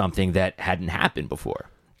result in something that hadn't happened before.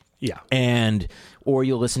 Yeah. And, or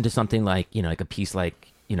you'll listen to something like, you know, like a piece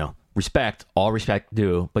like, you know, all respect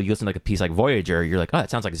due, but you listen to like a piece like Voyager, you're like, oh, it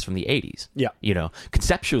sounds like it's from the 80s. Yeah. You know,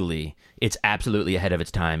 conceptually, it's absolutely ahead of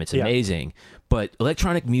its time. It's amazing. But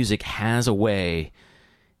electronic music has a way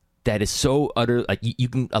that is so utter, like you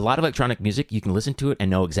can, a lot of electronic music, you can listen to it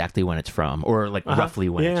and know exactly when it's from, or like roughly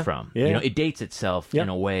when it's from. Yeah. You know, it dates itself in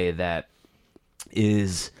a way that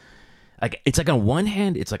is like, it's like on one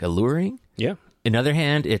hand, it's like alluring. Yeah. Another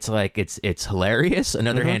hand, it's like it's hilarious.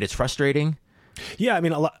 Another hand, it's frustrating. Yeah, I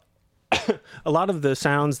mean, a lot of the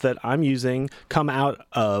sounds that I'm using come out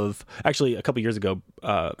of, actually a couple years ago,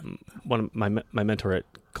 one of my mentor at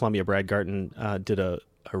Columbia, Brad Garton, did a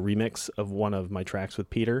remix of one of my tracks with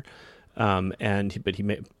Peter, but he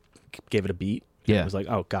gave it a beat. Yeah, it was like,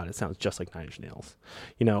 oh god, it sounds just like Nine Inch Nails,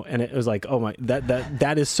 you know. And it was like, oh my,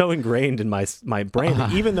 that is so ingrained in my brain.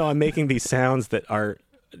 That even though I'm making these sounds that are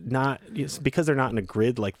not, because they're not in a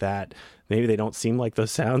grid like that, maybe they don't seem like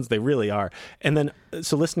those sounds. They really are. And then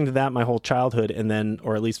so listening to that my whole childhood, and then,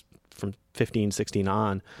 or at least from 15, 16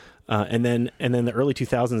 on, and then the early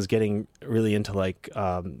 2000s, getting really into like you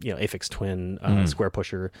know, Aphex Twin, Square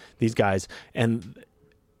Pusher, these guys, and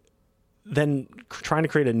then trying to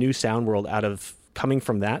create a new sound world out of coming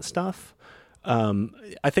from that stuff.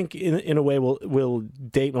 I think in a way will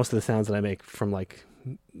date most of the sounds that I make from like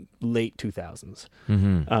late 2000s.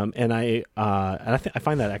 And I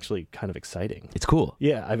find that actually kind of exciting. It's cool.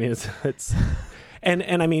 Yeah, I mean, it's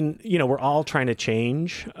and I mean, you know, we're all trying to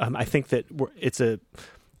change. I think that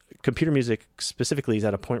computer music specifically is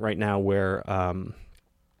at a point right now where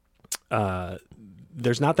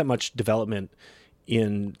there's not that much development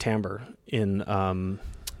in timbre, in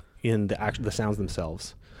the sounds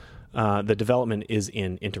themselves. The development is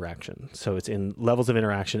in interaction, so it's in levels of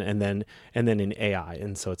interaction, and then in AI,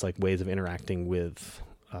 and so it's like ways of interacting with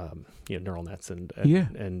you know, neural nets and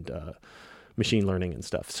machine learning and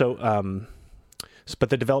stuff. So,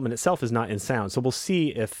 but the development itself is not in sound. So we'll see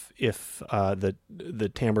if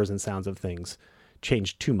the timbres and sounds of things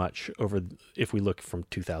change too much if we look from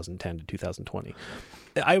 2010 to 2020.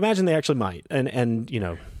 I imagine they actually might, and you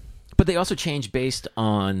know, but they also change based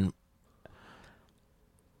on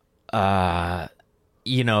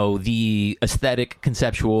you know, the aesthetic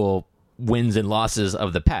conceptual wins and losses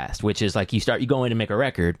of the past, which is like you go in to make a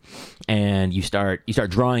record and you start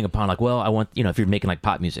drawing upon like, well, I want, you know, if you're making like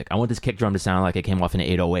pop music, I want this kick drum to sound like it came off in an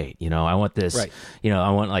 808, you know, I want this, you know,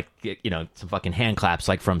 I want like, you know, some fucking hand claps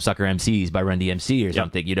like from Sucker MCs by Run DMC or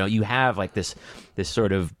something, you know, you have like this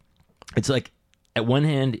sort of, it's like at one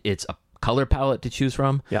hand, it's a color palette to choose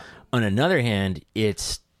from. Yeah. On another hand,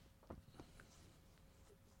 it's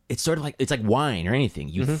sort of like, it's like wine or anything.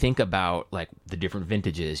 You think about like the different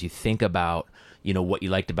vintages. You think about, you know, what you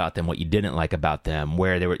liked about them, what you didn't like about them,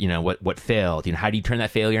 where they were, you know, what failed. You know, how do you turn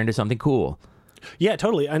that failure into something cool? Yeah,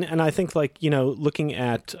 totally. And I think like, you know, looking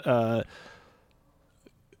at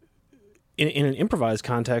in an improvised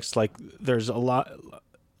context, like there's a lot,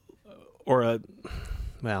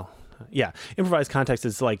 improvised context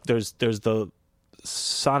is like there's the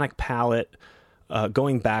sonic palette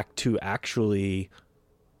going back to actually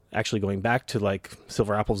going back to like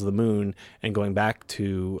Silver Apples of the Moon, and going back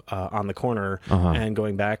to On the Corner, and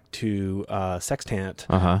going back to Sextant,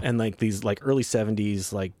 and like these like early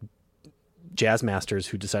 70s like jazz masters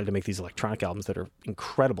who decided to make these electronic albums that are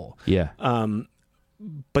incredible. Yeah.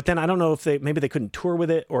 But then I don't know if maybe they couldn't tour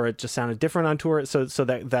with it, or it just sounded different on tour. So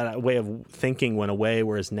that way of thinking went away,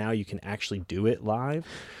 whereas now you can actually do it live.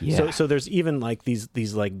 Yeah. So there's even like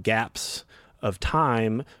these like gaps of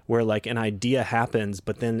time where like an idea happens,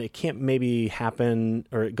 but then it can't maybe happen,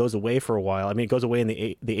 or it goes away for a while. I mean, it goes away in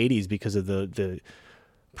the 80s because of the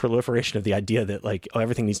proliferation of the idea that like, oh,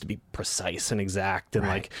 everything needs to be precise and exact,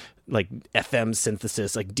 and like FM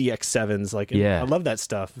synthesis, like DX7s, like I love that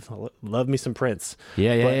stuff. Love me some Prince. But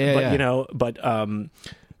you know,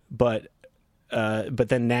 but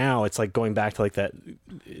then now it's like going back to like that,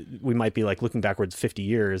 we might be like looking backwards 50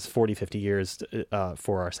 years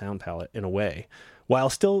for our sound palette in a way, while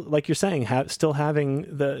still, like you're saying, still having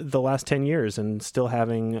the last 10 years and still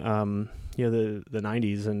having you know, the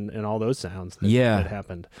 90s and all those sounds that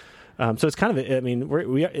happened. So it's kind of, I mean,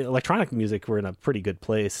 we electronic music, we're in a pretty good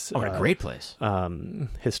place. Oh, a great place.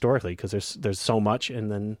 Historically, because there's so much, and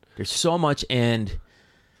then there's so much, and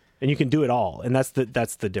you can do it all, and that's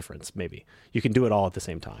the difference. Maybe you can do it all at the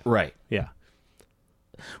same time. Right. Yeah.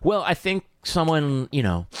 Well, I think someone, you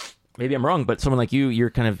know, maybe I'm wrong, but someone like you're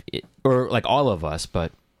kind of, or like all of us,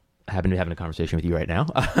 but I happen to be having a conversation with you right now,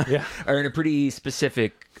 are in a pretty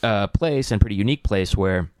specific place and pretty unique place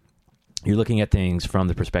where you're looking at things from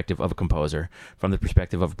the perspective of a composer, from the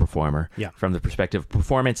perspective of a performer, from the perspective of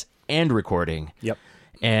performance and recording. Yep.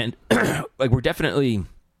 And like, we're definitely,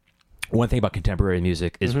 one thing about contemporary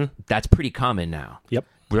music is that's pretty common now. Yep.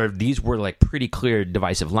 Where these were like pretty clear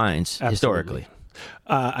divisive lines historically.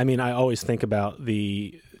 I mean, I always think about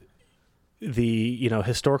the you know,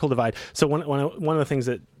 historical divide. So one of the things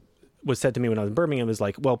that was said to me when I was in Birmingham is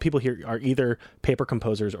like, well, people here are either paper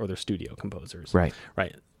composers or they're studio composers. Right.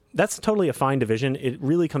 That's totally a fine division. It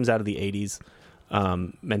really comes out of the 80s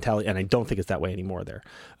mentality, and I don't think it's that way anymore there.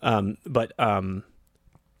 But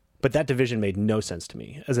that division made no sense to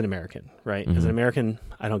me as an American, right? As an American,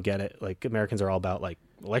 I don't get it. Like, Americans are all about like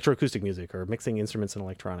electroacoustic music or mixing instruments and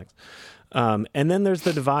electronics. And then there's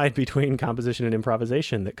the divide between composition and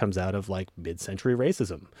improvisation that comes out of like mid-century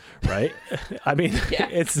racism, right? I mean,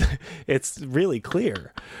 it's really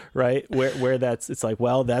clear, right? Where it's like,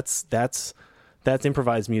 well, that's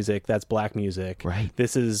improvised music, that's black music. Right.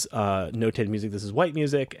 This is notated music, this is white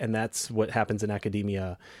music, and that's what happens in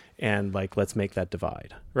academia. And like, let's make that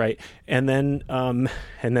divide, right? And then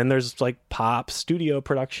there's like pop studio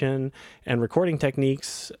production and recording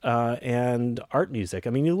techniques and art music.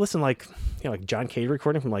 I mean, you listen like, you know, like John Cage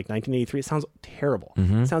recording from like 1983. It sounds terrible.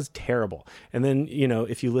 It sounds terrible. And then, you know,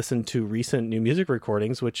 if you listen to recent new music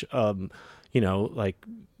recordings, which you know, like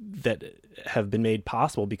that have been made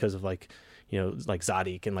possible because of like, you know, like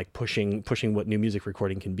Zadig and like pushing what new music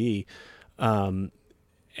recording can be.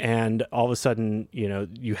 And all of a sudden, you know,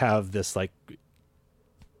 you have this like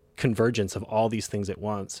convergence of all these things at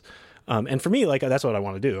once. And for me, like, that's what I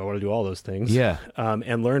want to do. I want to do all those things. Yeah.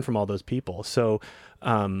 And learn from all those people. So,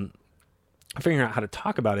 figuring out how to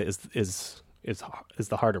talk about it is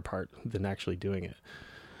the harder part than actually doing it.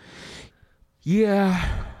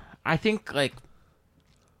 Yeah. I think like,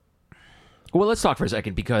 well, let's talk for a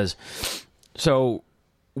second, because so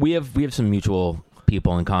we have some mutual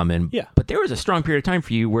people in common. Yeah. But there was a strong period of time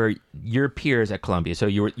for you where your peers at Columbia, so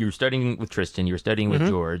you were studying with Tristan, you were studying with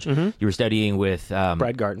George, you were studying with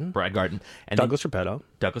Brad Garton, and Douglas Repetto,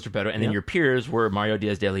 and then your peers were Mario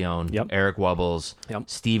Diaz de Leon, Eric Wubbles,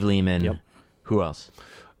 Steve Lehman, who else?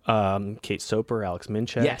 Kate Soper, Alex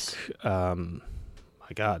Minchek. Yes.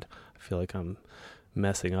 My God, I feel like I'm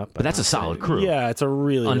messing up. But that's a solid crew. Yeah, it's a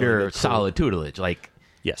really under really good solid tutelage. Like,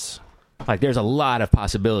 yes. Like, there's a lot of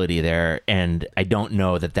possibility there, and I don't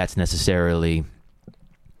know that that's necessarily...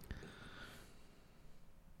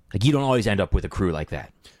 Like, you don't always end up with a crew like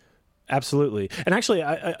that. Absolutely. And actually,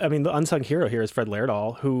 I mean, the unsung hero here is Fred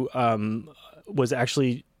Laerdal, who was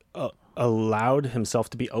actually allowed himself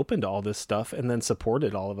to be open to all this stuff, and then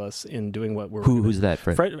supported all of us in doing what we're... Who's that,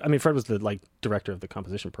 Fred? Fred was the like director of the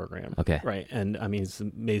composition program. Okay. Right. And I mean, he's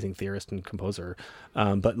an amazing theorist and composer.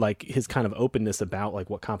 But like, his kind of openness about like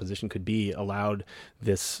what composition could be allowed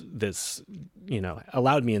this, you know,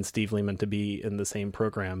 allowed me and Steve Lehman to be in the same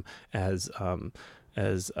program as Alex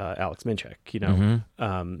Minchek, you know?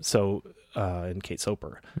 And Kate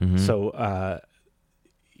Soper. So,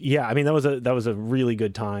 yeah, I mean, that was a really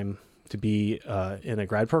good time to be in a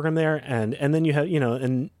grad program there. And then you have, you know,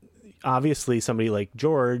 and obviously somebody like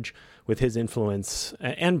George with his influence,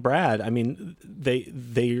 and Brad, I mean,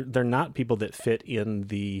 they're not people that fit in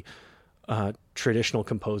the traditional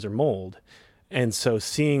composer mold. And so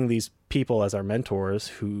seeing these people as our mentors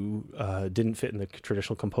who didn't fit in the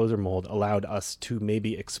traditional composer mold allowed us to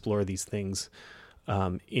maybe explore these things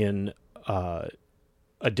in a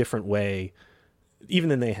different way even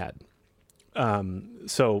than they had.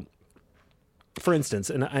 So for instance,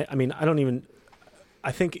 and I mean,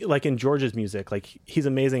 I think like in George's music, like he's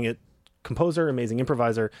amazing at composer, amazing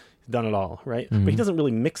improviser, he's done it all, right? But he doesn't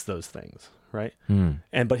really mix those things, right?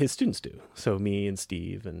 But his students do. So me and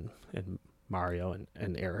Steve and Mario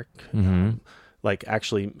and Eric, like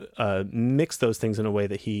actually mix those things in a way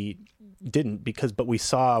that he didn't, but we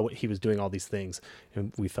saw he was doing all these things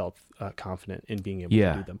and we felt confident in being able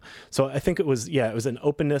to do them. So I think it was an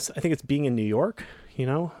openness. I think it's being in New York,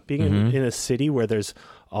 being in a city where there's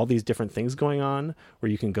all these different things going on, where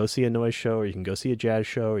you can go see a noise show, or you can go see a jazz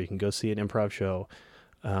show, or you can go see an improv show,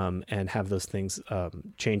 and have those things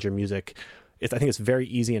change your music. I think it's very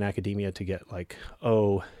easy in academia to get like,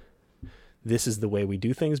 oh, this is the way we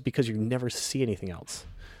do things, because you never see anything else.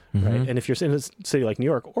 Right. And if you're in a city like New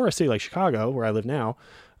York or a city like Chicago, where I live now,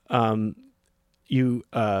 you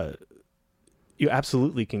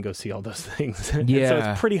absolutely can go see all those things. And so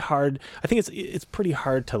it's pretty hard. I think it's pretty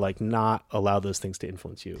hard to like not allow those things to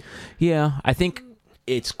influence you. Yeah, I think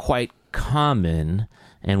it's quite common,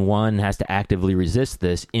 and one has to actively resist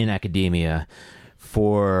this in academia,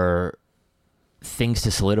 for things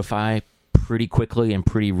to solidify pretty quickly and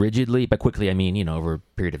pretty rigidly. By quickly, I mean, over a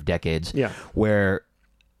period of decades. Yeah. Where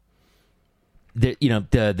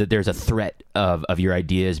there's a threat of your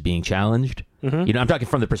ideas being challenged. I'm talking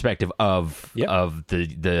from the perspective of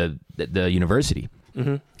the university.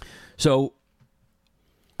 So,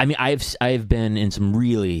 I mean, I've been in some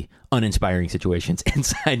really uninspiring situations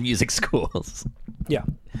inside music schools. Yeah.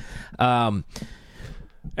 And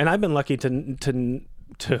I've been lucky to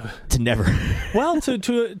never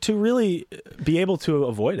to really be able to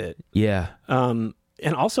avoid it. Yeah.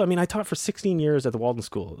 And also, I mean, I taught for 16 years at the Walden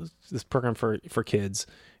School, this program for kids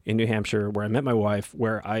in New Hampshire, where I met my wife,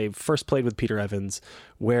 where I first played with Peter Evans,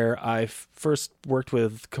 where I first worked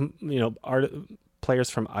with, players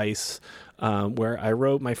from ICE, where I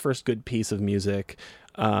wrote my first good piece of music,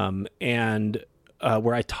 and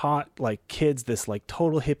where I taught like kids this like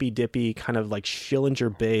total hippy dippy kind of like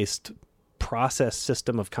Schillinger based process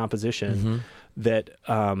system of composition that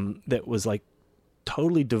was like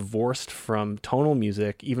totally divorced from tonal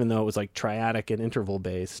music, even though it was like triadic and interval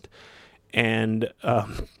based. And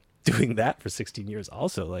doing that for 16 years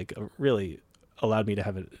also like really allowed me to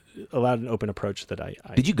have allowed an open approach that I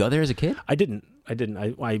Did you go there as a kid? I didn't.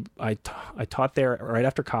 I taught there right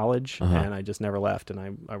after college, and I just never left, and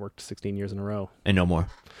I worked 16 years in a row. And no more?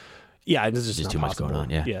 Yeah, this is just too much going on,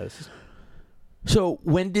 yeah. Yeah. So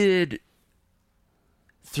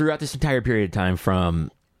throughout this entire period of time,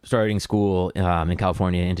 from starting school in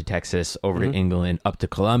California into Texas, over to England, up to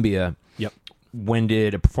Columbia. Yep. When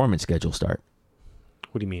did a performance schedule start?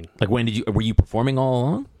 What do you mean? Like, were you performing all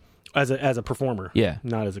along? As a performer? Yeah.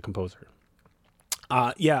 Not as a composer.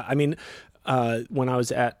 Yeah. I mean, when I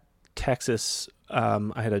was at Texas,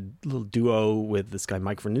 I had a little duo with this guy,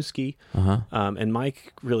 Mike Vernuski. And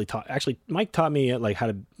Mike really Mike taught me like how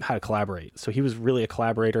to collaborate. So he was really a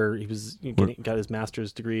collaborator. He was got his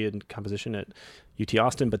master's degree in composition at UT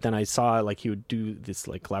Austin, but then I saw like he would do this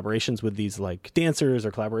like collaborations with these like dancers,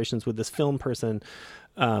 or collaborations with this film person.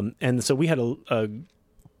 And so we had a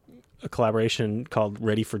collaboration called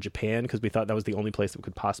Ready for Japan, because we thought that was the only place that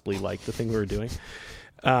could possibly like the thing we were doing.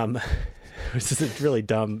 Which is a really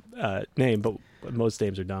dumb name, but most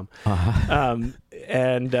names are dumb.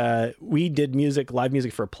 And we did live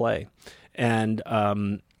music for a play, and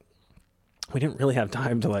we didn't really have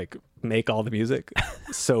time to like make all the music,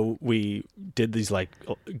 so we did these like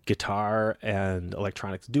guitar and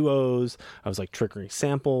electronics duos. I was like triggering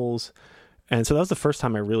samples, and so that was the first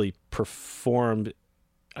time I really performed.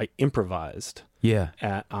 I improvised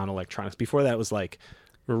on electronics. Before that, it was like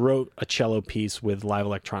wrote a cello piece with live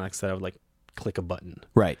electronics that I would like click a button.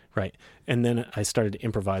 Right. And then I started to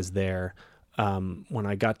improvise there. When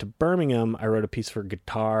I got to Birmingham, I wrote a piece for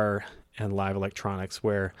guitar and live electronics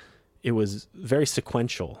where it was very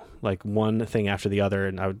sequential, like one thing after the other,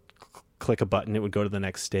 and I would click a button, it would go to the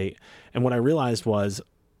next state. And what I realized was,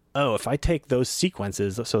 if I take those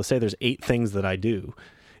sequences, so say there's 8 things that I do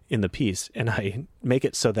in the piece, and I make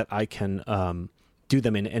it so that I can do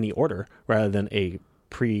them in any order rather than a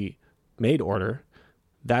pre-made order,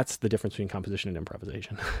 that's the difference between composition and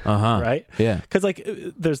improvisation. Right? Yeah. Because like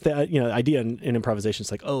there's the idea in improvisation,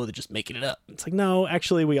 it's like, they're just making it up. It's like, no,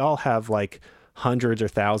 actually we all have like hundreds or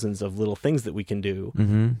thousands of little things that we can do.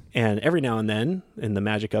 And every now and then, and the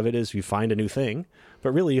magic of it is you find a new thing,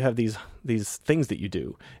 but really you have these things that you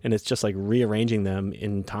do, and it's just like rearranging them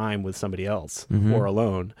in time with somebody else or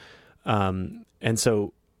alone. And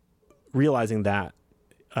so realizing that,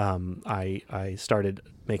 I started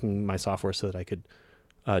making my software so that I could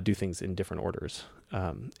do things in different orders.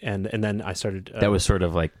 And then I started... that was sort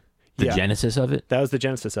of like the Yeah. genesis of it. That was the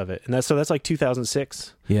genesis of it, and that's like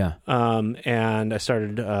 2006. Yeah. And I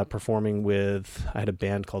started performing with. I had a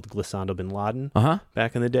band called Glissando Bin Laden Uh huh.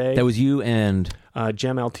 back in the day. That was you and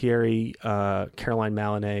Jem Altieri, Caroline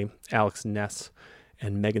Malinet, Alex Ness,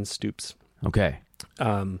 and Megan Stoops. okay.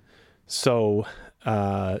 So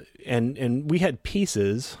we had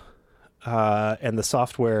pieces, and the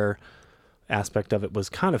software aspect of it was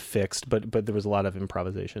kind of fixed, but there was a lot of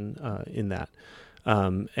improvisation in that,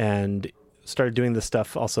 and started doing this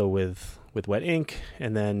stuff also with Wet Ink,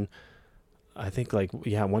 and then I think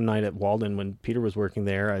one night at Walden when Peter was working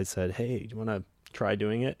there, I said, "Hey, do you want to try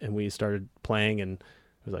doing it?" And we started playing, and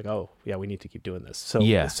it was like, "Oh, yeah, we need to keep doing this." So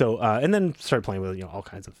Yeah. and then started playing with all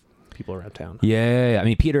kinds of people around town. Yeah. I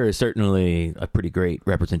mean, Peter is certainly a pretty great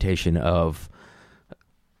representation of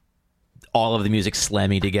all of the music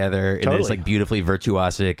slamming together in this Totally. like beautifully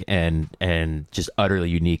virtuosic and just utterly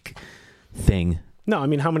unique thing. No, I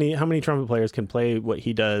mean, how many trumpet players can play what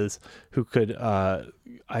he does? Who could?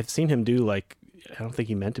 I've seen him do like, I don't think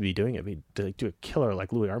he meant to be doing it. But he do a killer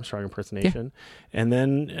like Louis Armstrong impersonation, and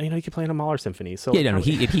then he could play in a Mahler symphony. So Yeah, no,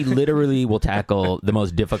 he literally will tackle the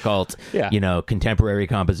most difficult, Yeah. contemporary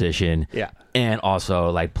composition. Yeah. And also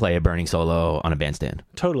like play a burning solo on a bandstand.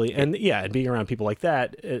 Totally, and and being around people like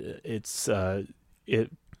that,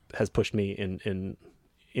 it has pushed me in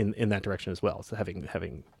that direction as well. So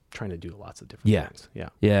trying to do lots of different things. Yeah.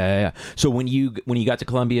 Yeah. So when you got to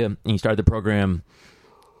Columbia and you started the program,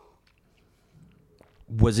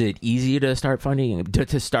 was it easy to start finding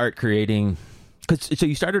to start creating? So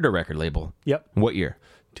you started a record label. Yep. What year?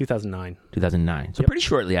 2009. 2009. So Yep. pretty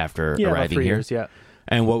shortly after Yeah, about arriving 3 here. years. Yeah.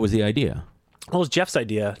 And what was the idea? Well, it was Jeff's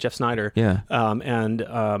idea, Jeff Snyder. Yeah.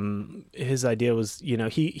 His idea was,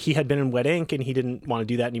 he had been in Wet Ink and he didn't want to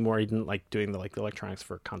do that anymore. He didn't like doing the electronics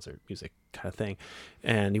for concert music kind of thing.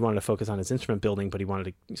 And he wanted to focus on his instrument building, but he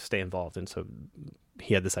wanted to stay involved. And so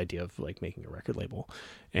he had this idea of like making a record label.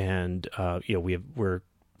 And, we're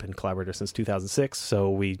been collaborators since 2006. So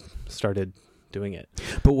we started doing it.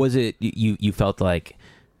 But was it, you felt like,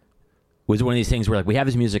 was it one of these things where like we have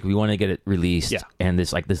this music, we want to get it released, and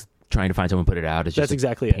this trying to find someone to put it out is just That's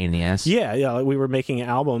exactly a pain in the ass? Yeah. Like we were making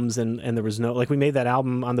albums and there was no, we made that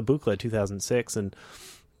album on the Buchla 2006 and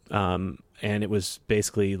it was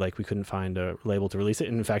basically like we couldn't find a label to release it.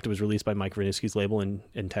 And in fact, it was released by Mike Vernitzky's label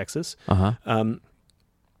in Texas. Uh-huh.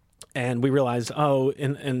 And we realized,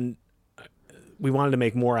 and we wanted to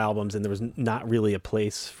make more albums and there was not really a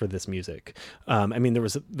place for this music. I mean, there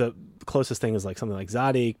was the closest thing is like something like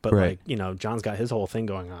Zadig, but Right. John's got his whole thing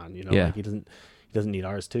going on, Yeah. like he doesn't need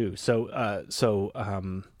ours too. So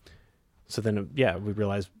then we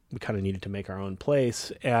realized we kind of needed to make our own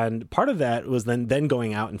place. And part of that was then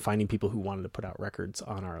going out and finding people who wanted to put out records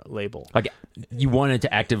on our label. Like you wanted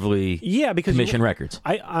to actively Because commission records.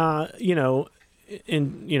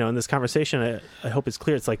 In this conversation, I hope it's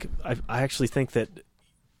clear. It's like I actually think that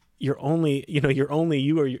you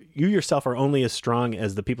yourself are only as strong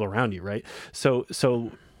as the people around you, right? So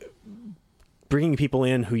bringing people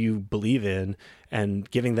in who you believe in and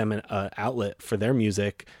giving them an outlet for their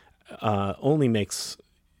music only makes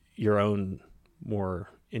your own more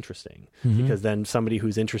interesting, because then somebody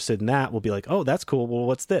who's interested in that will be like, oh, that's cool. Well,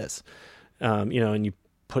 what's this? And you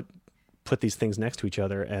put these things next to each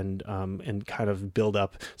other and kind of build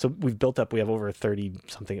up. So we have over 30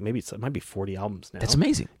 something, it might be 40 albums now. That's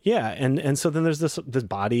amazing. Yeah. And so then there's this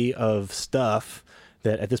body of stuff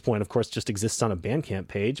that at this point, of course, just exists on a Bandcamp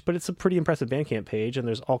page, but it's a pretty impressive Bandcamp page. And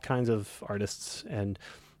there's all kinds of artists and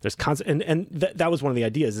there's concert. And that was one of the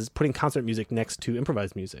ideas, is putting concert music next to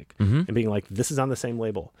improvised music and being like, this is on the same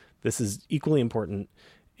label. This is equally important.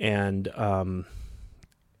 And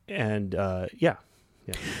yeah.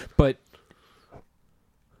 But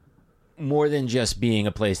more than just being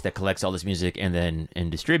a place that collects all this music and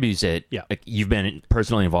distributes it, like you've been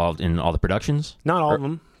personally involved in all the productions? Not all of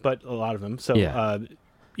them, but a lot of them. So,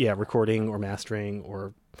 Yeah. Recording or mastering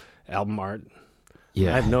or album art.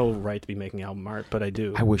 Yeah. I have no right to be making album art, but I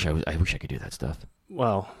do. I wish I could do that stuff.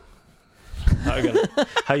 Well,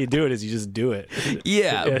 how you do it is you just do it.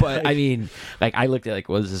 Yeah, but I mean, like I looked at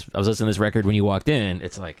I was listening to this record when you walked in.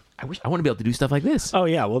 It's like I want to be able to do stuff like this. Oh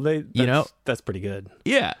yeah, well that's pretty good.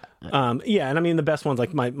 Yeah. And I mean the best ones,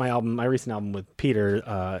 like my recent album with Peter,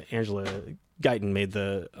 Angela Guyton made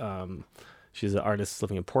the she's an artist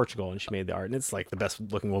living in Portugal, and she made the art, and it's like the best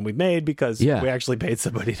looking one we've made because we actually paid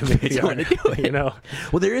somebody to make the art. To do it.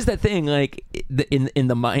 Well, there is that thing like in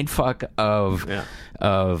the mind fuck of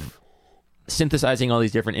synthesizing all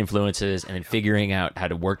these different influences and then figuring out how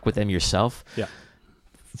to work with them yourself. Yeah.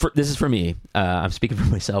 This is for me. I'm speaking for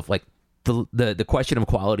myself. Like the question of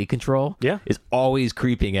quality control is always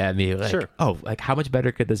creeping at me. Like, Sure. oh, like how much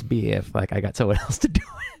better could this be if like I got someone else to do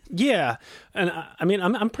it? Yeah, and I mean,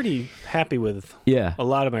 I'm pretty happy with Yeah. a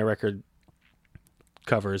lot of my record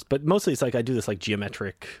covers, but mostly it's like I do this like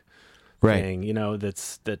geometric Right. thing, you know,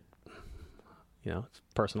 it's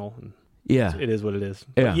personal and Yeah. it is what it is.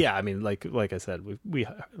 Yeah. But yeah, I mean, like I said, we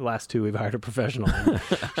last two we've hired a professional. And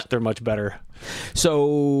they're much better.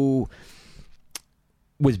 So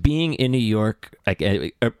was being in New York, like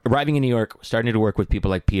arriving in New York, starting to work with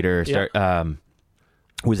people like Peter,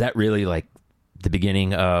 was that really like the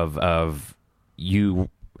beginning of you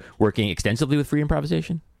working extensively with free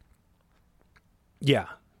improvisation? Yeah.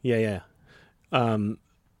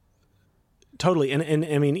 Totally. And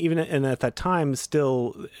I mean, even at that time,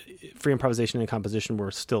 still free improvisation and composition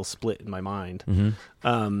were still split in my mind.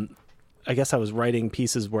 I guess I was writing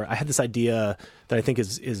pieces where I had this idea that I think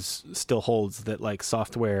is still holds, that like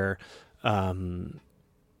software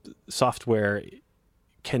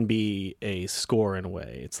can be a score in a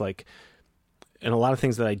way. It's like, and a lot of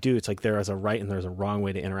things that I do, it's like there is a right and there's a wrong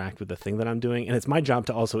way to interact with the thing that I'm doing. And it's my job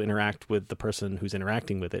to also interact with the person who's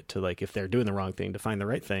interacting with it, to like, if they're doing the wrong thing, to find the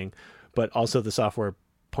right thing. But also the software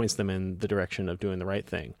points them in the direction of doing the right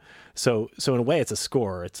thing. So in a way, it's a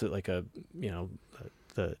score. It's like a,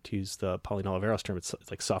 to use the Pauline Oliveros term, it's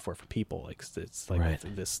like software for people. Like it's like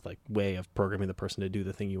right. this like way of programming the person to do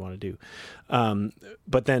the thing you want to do.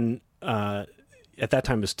 But then at that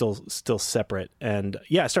time it was still separate. And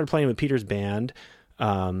yeah, I started playing with Peter's band.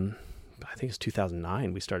 I think it's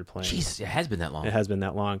 2009 we started playing. Jeez, it has been that long. It has been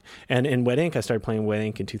that long. And in Wet Ink, I started playing Wet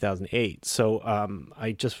Ink in 2008. So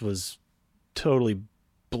I just was totally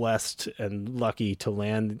blessed and lucky to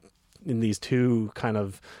land in these two kind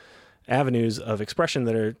of avenues of expression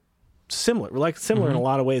that are similar. We're like similar in a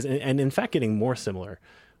lot of ways, and in fact getting more similar,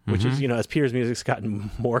 which is, as Peter's music's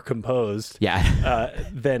gotten more composed,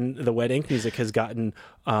 then the Wet Ink music has gotten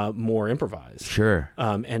more improvised. Sure.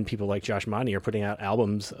 And people like Josh Monty are putting out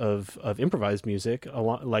albums of improvised music,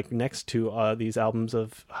 like next to these albums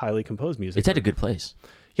of highly composed music. It's at a good place.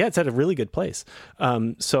 Yeah, it's at a really good place.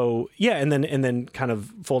 So yeah, and then kind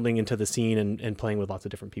of folding into the scene and playing with lots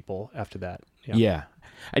of different people after that. Yeah.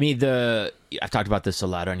 I mean, I've talked about this a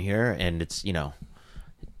lot on here, and it's,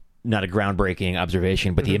 not a groundbreaking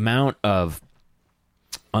observation, but the amount of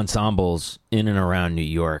ensembles in and around New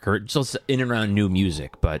York, or just in and around new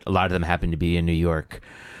music, but a lot of them happen to be in New York,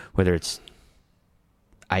 whether it's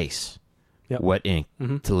Ice, Wet Ink,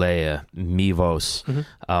 Talea, Mivos,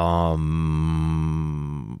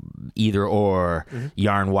 Either Or,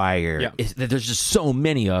 Yarn Wire. There's just so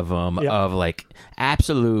many of them of like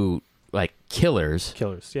absolute like killers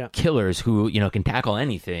who can tackle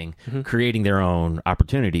anything, creating their own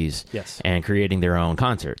opportunities, and creating their own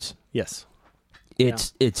concerts. It's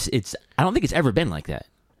I don't think it's ever been like that.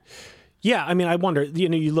 Yeah, I mean, I wonder,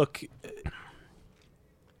 you look,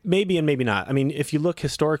 maybe and maybe not. I mean, if you look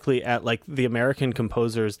historically at like the American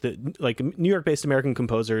composers, that like New York-based American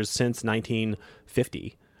composers since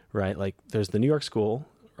 1950, right? Like there's the New York School,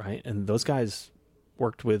 right? And those guys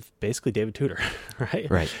worked with basically David Tudor, right?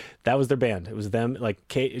 Right. That was their band. It was them, like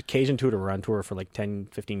Cage and Tudor were on tour for like 10,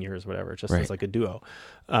 15 years, whatever, just as like a duo.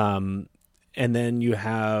 And then you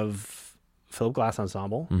have Philip Glass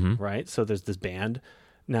Ensemble, right? So there's this band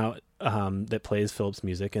now that plays Philip's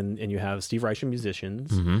music, and you have Steve Reich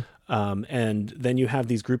musicians. And then you have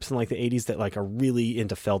these groups in like the 80s that like are really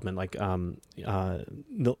into Feldman, like Nils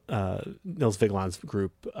Vigeland's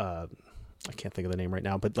group. I can't think of the name right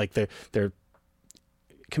now, but like they're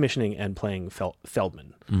commissioning and playing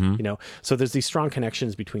Feldman, so there's these strong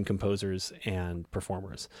connections between composers and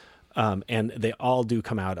performers, and they all do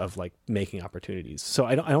come out of like making opportunities. So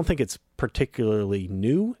I don't think it's particularly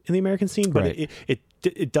new in the American scene, but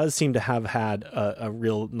it does seem to have had a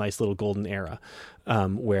real nice little golden era,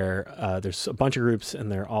 where there's a bunch of groups and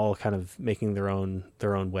they're all kind of making their own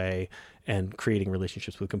way and creating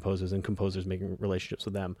relationships with composers, and composers making relationships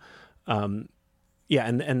with them. Yeah,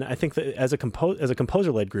 and I think that as a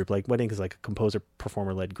composer-led group, like Wet Ink is like a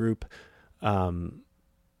composer-performer-led group,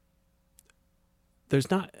 there's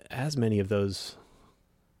not as many of those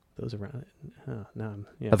around.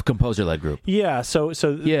 Of composer-led group. Yeah, so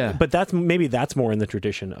but that's more in the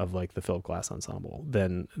tradition of like the Philip Glass Ensemble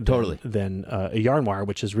than a Yarn Wire,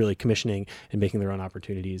 which is really commissioning and making their own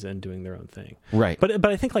opportunities and doing their own thing. Right. But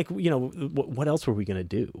I think like what else were we going to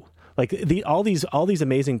do? Like all these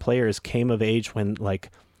amazing players came of age when like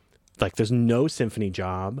there's no symphony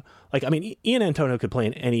job. Like I mean, Ian Antonio could play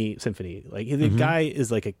in any symphony. Like the guy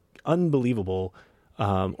is like an unbelievable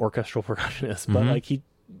orchestral percussionist, but like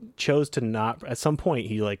chose to not, at some point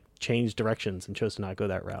he like changed directions and chose to not go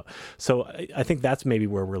that route. So I think that's maybe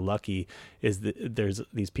where we're lucky, is that there's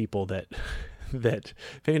these people that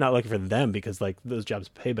maybe not lucky for them, because like those jobs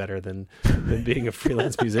pay better than being a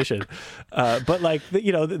freelance musician. But like,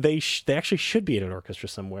 they actually should be in an orchestra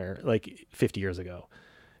somewhere like 50 years ago.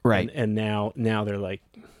 Right. And now they're like,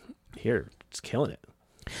 here, it's killing it.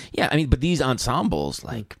 Yeah. I mean, but these ensembles,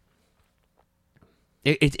 like,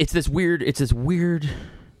 it's this weird,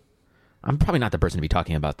 I'm probably not the person to be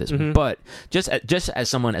talking about this, but just as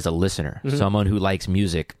someone, as a listener, someone who likes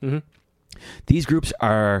music, these groups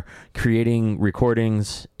are creating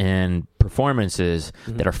recordings and performances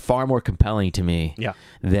that are far more compelling to me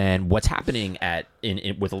than what's happening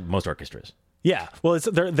with most orchestras. Yeah, well,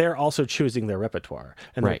 they're also choosing their repertoire,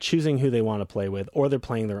 and they're choosing who they want to play with, or they're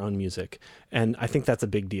playing their own music, and I think that's a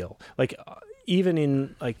big deal. Like, even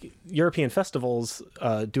in like European festivals,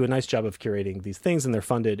 do a nice job of curating these things, and they're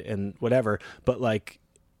funded and whatever. But like,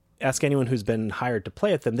 ask anyone who's been hired to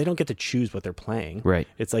play at them; they don't get to choose what they're playing. Right?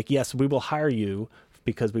 It's like, yes, we will hire you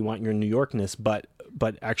because we want your New Yorkness, but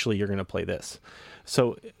actually, you're going to play this.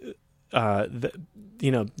 So,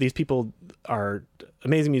 these people are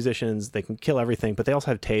amazing musicians. They can kill everything, but they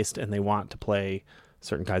also have taste, and they want to play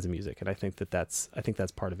certain kinds of music. And I think that's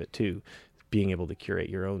part of it too, being able to curate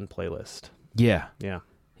your own playlist. Yeah. Yeah.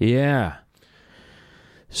 Yeah.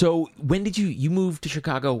 So when did you moved to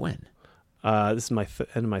Chicago? When? This is my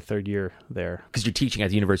end of my third year there. Because you're teaching at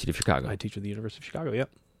the University of Chicago. I teach at the University of Chicago. Yep.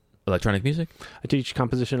 Electronic music? I teach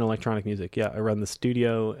composition and electronic music. Yeah. I run the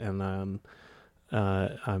studio, and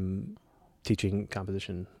I'm teaching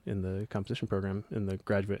composition in the composition program, in the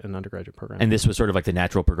graduate and undergraduate program. And this was sort of like the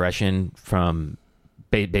natural progression from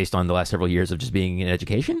based on the last several years of just being in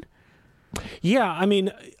education? Yeah. I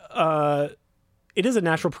mean, it is a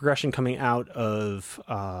natural progression coming out of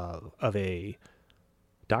a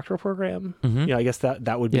doctoral program. I guess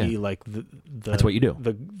that would be like the that's what you do.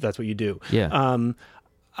 That's what you do. Yeah.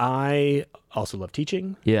 I also love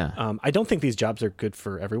teaching. Yeah. I don't think these jobs are good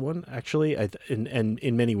for everyone, actually,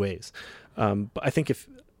 in many ways. But I think if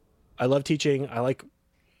I love teaching, I like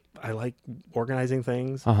organizing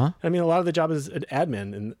things. I mean, a lot of the job is an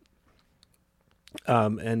admin,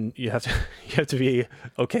 and you have to be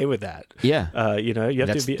okay with that. Yeah. You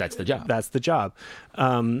have to be. That's the job. That's the job.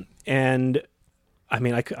 And I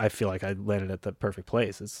mean, I feel like I landed at the perfect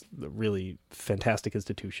place. It's a really fantastic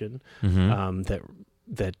institution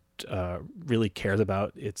that really cares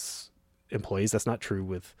about its employees. That's not true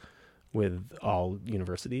with all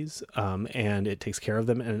universities, and it takes care of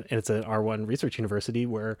them. And it's an R1 research university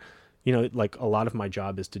where, like, a lot of my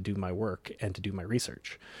job is to do my work and to do my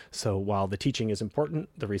research. So while the teaching is important,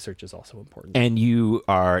 the research is also important. And you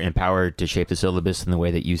are empowered to shape the syllabus in the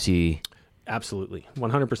way that you see. Absolutely,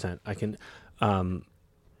 100%. I can.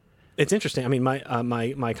 It's interesting. I mean,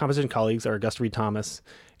 my composition colleagues are Augusta Reed Thomas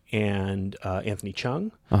and Anthony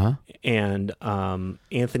Chung. And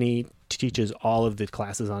Anthony teaches all of the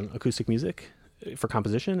classes on acoustic music for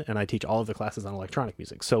composition, and I teach all of the classes on electronic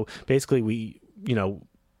music. So basically,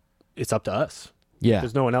 it's up to us. Yeah.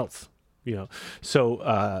 There's no one else.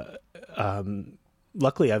 So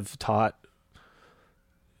luckily, I've taught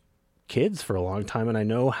kids for a long time, and I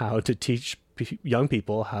know how to teach young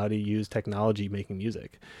people how to use technology making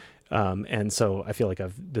music. And so I feel like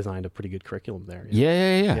I've designed a pretty good curriculum there.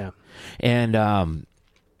 Yeah. And,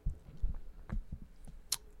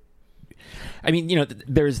 I mean,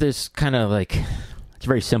 there's this kind of like, it's a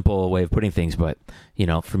very simple way of putting things, but,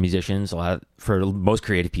 for musicians, for most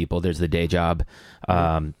creative people, there's the day job,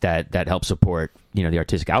 that helps support, the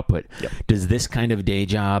artistic output. Yep. Does this kind of day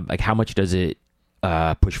job, like, how much does it,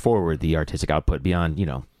 push forward the artistic output beyond,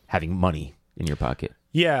 having money in your pocket?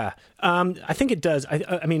 Yeah. I think it does.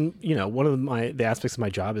 I mean, one of the aspects of my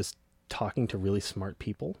job is talking to really smart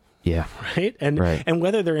people. Yeah. Right. And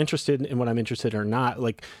whether they're interested in what I'm interested in or not,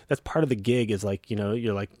 like, that's part of the gig, is like,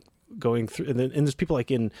 you're like going through, and there's people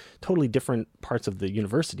like in totally different parts of the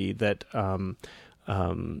university that,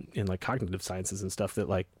 in like cognitive sciences and stuff, that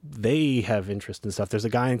like they have interest in stuff. There's a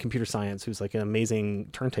guy in computer science who's like an amazing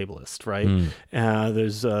turntablist. Right.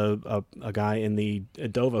 There's a guy in the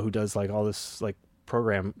Adova who does like all this like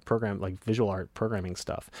program like visual art programming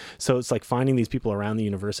stuff. So it's like finding these people around the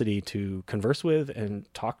university to converse with and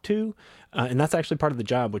talk to, and that's actually part of the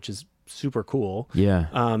job, which is super cool. Yeah.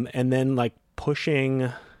 And then like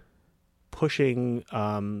pushing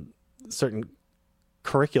certain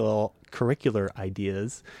curricular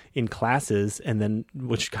ideas in classes, and then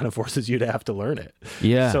which kind of forces you to have to learn it.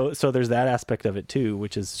 Yeah. So there's that aspect of it too,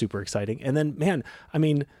 which is super exciting. And then, man, I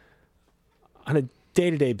mean, on a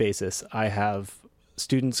day-to-day basis, I have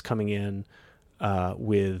students coming in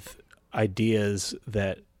with ideas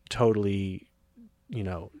that totally,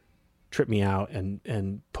 trip me out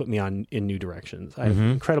and put me in new directions. I have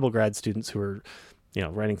incredible grad students who are,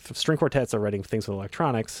 writing string quartets or writing things with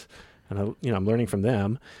electronics, and I'm learning from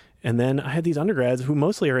them. And then I had these undergrads who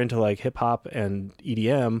mostly are into like hip hop and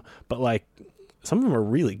EDM, but like some of them are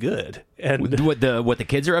really good. And what the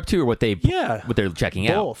kids are up to, or what they're checking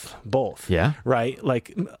out. Both. Yeah. Right.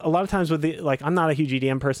 Like a lot of times with I'm not a huge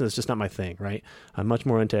EDM person. It's just not my thing. Right. I'm much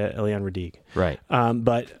more into Eliane Radigue. Right.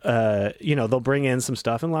 But they'll bring in some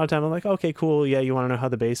stuff, and a lot of time I'm like, okay, cool. Yeah. You want to know how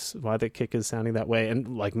the bass, why the kick is sounding that way.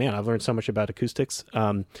 And like, man, I've learned so much about acoustics.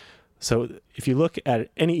 So if you look at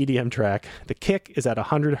any EDM track, the kick is at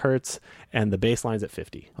 100 hertz and the bass line's at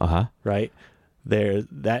 50. Right.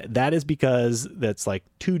 That is because that's like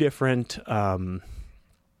two different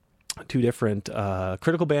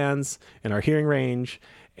critical bands in our hearing range,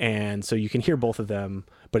 and so you can hear both of them.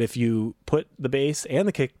 But if you put the bass and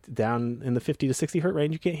the kick down in the 50 to 60 hertz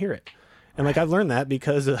range, you can't hear it. And like I've learned that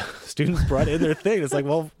because students brought in their thing. It's like,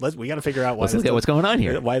 well, we got to figure out what's going on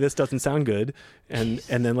here, why this doesn't sound good, and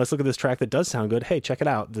then let's look at this track that does sound good. Hey, check it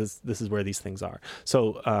out. This is where these things are.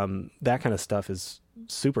 So that kind of stuff is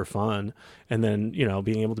super fun. And then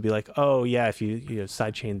being able to be like, oh yeah, if you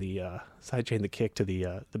sidechain the kick to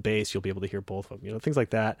the bass, you'll be able to hear both of them. Things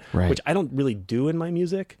like that, right. Which I don't really do in my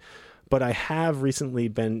music, but I have recently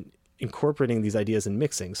been incorporating these ideas in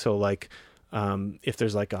mixing. So like. If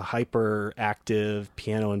there's like a hyper active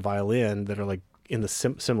piano and violin that are like in the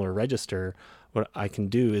similar register, what I can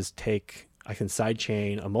do is I can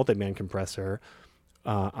sidechain a multiband compressor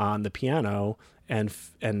on the piano, and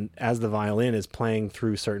as the violin is playing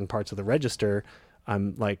through certain parts of the register,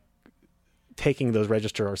 I'm like taking those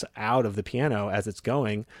registers out of the piano as it's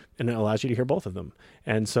going, and it allows you to hear both of them.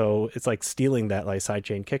 And so it's like stealing that like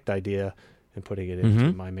sidechain kicked idea and putting it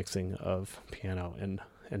into my mixing of piano and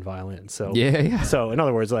violin. So yeah. So in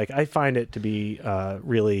other words, like I find it to be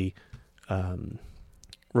really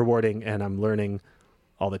rewarding, and I'm learning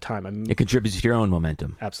all the time. It contributes to your own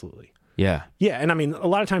momentum. Absolutely. Yeah. Yeah, and I mean, a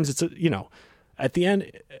lot of times it's at the end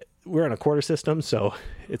we're on a quarter system, so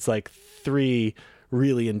it's like three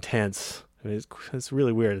really intense. I mean, it's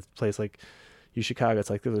really weird. It's a place like UChicago. It's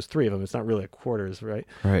like there's three of them. It's not really a quarters, right?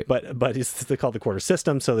 Right. But they call it the quarter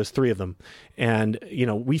system. So there's three of them, and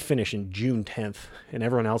we finish in June 10th, and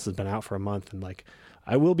everyone else has been out for a month, and like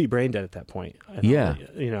I will be brain dead at that point. Yeah.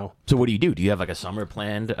 So what do you do? Do you have like a summer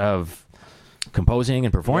planned of composing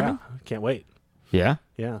and performing? Yeah, can't wait. Yeah.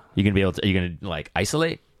 Yeah. You gonna be able to? Are you gonna like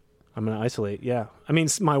isolate? I'm gonna isolate. Yeah. I mean,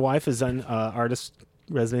 my wife is on artist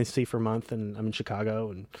residency for a month, and I'm in Chicago,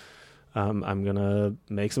 and. I'm going to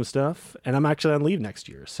make some stuff, and I'm actually on leave next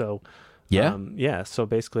year. So, so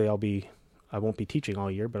basically I won't be teaching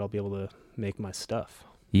all year, but I'll be able to make my stuff.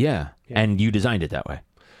 Yeah. And you designed it that way.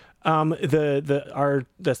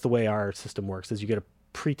 That's the way our system works is you get a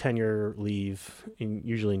pre-tenure leave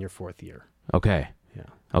usually in your fourth year. Okay. Yeah.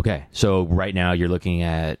 Okay. So right now you're looking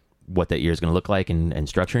at what that year is going to look like and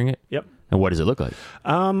structuring it? Yep. And what does it look like?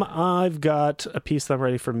 I've got a piece that I'm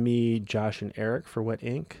ready for me, Josh, and Eric for Wet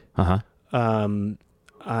Ink. I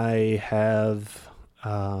have.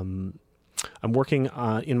 I'm working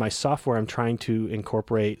in my software. I'm trying to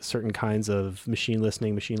incorporate certain kinds of machine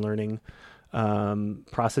listening, machine learning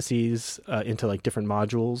processes into like different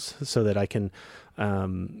modules, so that I can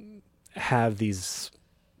have these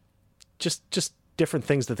just different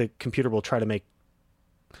things that the computer will try to make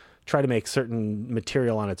certain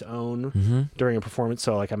material on its own during a performance.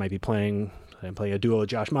 So like I'm playing a duo with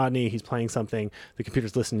Josh Modney. He's playing something. The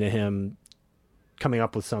computer's listening to him, coming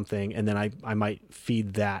up with something, and then I might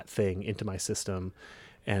feed that thing into my system,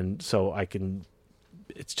 and so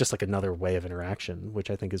it's just like another way of interaction,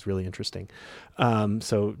 which I think is really interesting.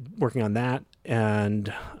 So working on that,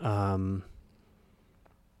 and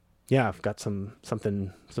I've got some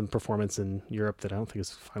performance in Europe that I don't think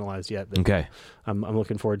is finalized yet. Okay. I'm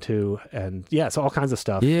looking forward to, and so all kinds of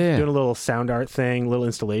stuff. Yeah. Doing a little sound art thing, little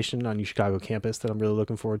installation on UChicago campus that I'm really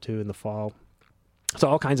looking forward to in the fall. So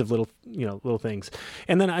all kinds of little things.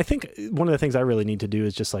 And then I think one of the things I really need to do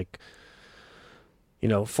is just like,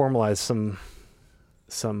 formalize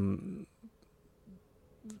some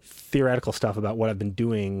theoretical stuff about what I've been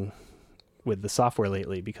doing with the software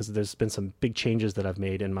lately, because there's been some big changes that I've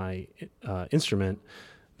made in my instrument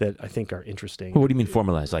that I think are interesting. What do you mean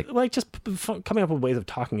formalize? Like just coming up with ways of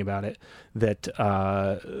talking about it that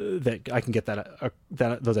I can get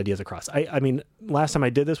those ideas across. I mean, last time I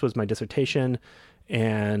did this was my dissertation,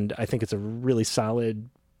 and I think it's a really solid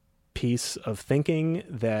piece of thinking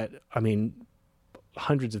that, I mean,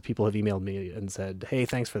 hundreds of people have emailed me and said, "Hey,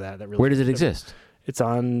 thanks for that." That really. Where does it exist? It's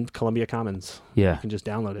on Columbia Commons. Yeah. You can just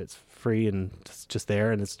download it. It's free and it's just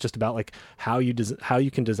there. And it's just about like how you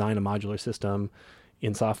can design a modular system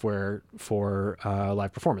in software for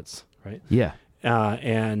live performance, right? Yeah.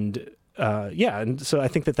 And so I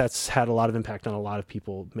think that's had a lot of impact on a lot of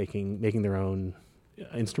people making their own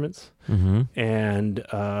instruments. Mm-hmm. And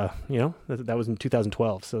that was in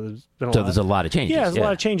 2012. So there's a lot of changes. Yeah, there's a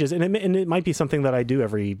lot of changes, and it might be something that I do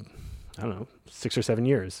every, I don't know, 6 or 7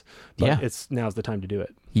 years. But now's the time to do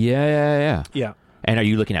it. Yeah. Yeah. And are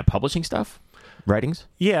you looking at publishing stuff, writings?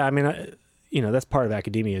 Yeah, I mean, that's part of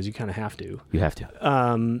academia is you kind of have to. You have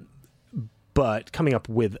to. But coming up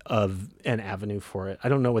with an avenue for it, I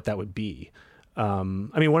don't know what that would be. I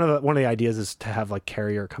mean, one of the ideas is to have like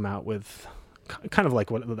Carrier come out with kind of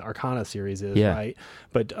like what the Arcana series is, right?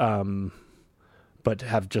 But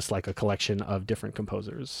have just like a collection of different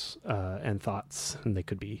composers and thoughts, and they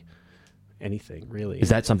could be anything really. Is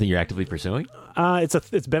that something you're actively pursuing?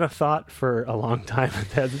 It's been a thought for a long time.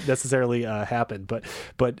 It hasn't necessarily happened, but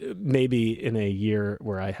maybe in a year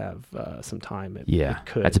where I have some time, it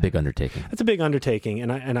could. That's a big undertaking. It's a big undertaking,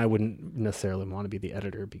 and I wouldn't necessarily want to be the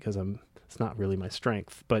editor because it's not really my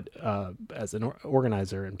strength. But as an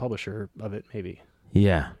organizer and publisher of it, maybe.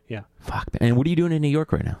 Yeah. Fuck. And what are you doing in New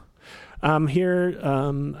York right now? Here,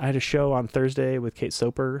 I had a show on Thursday with Kate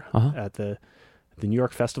Soper at the New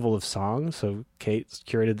York Festival of Song. So Kate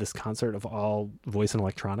curated this concert of all voice and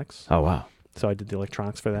electronics. Oh, wow. So I did the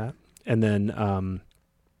electronics for that. And then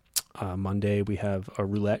Monday we have a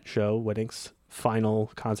roulette show, Wedding's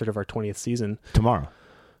final concert of our 20th season. Tomorrow.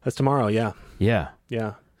 That's tomorrow, yeah. Yeah.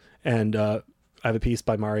 Yeah. And I have a piece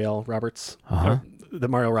by Marielle Roberts that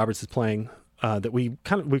Marielle Roberts is playing that we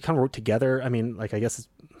kind of wrote together. I mean, like, I guess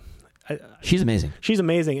she's amazing. She's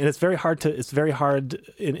amazing, and it's very hard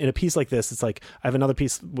in a piece like this. It's like I have another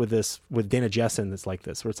piece with Dana Jessen that's like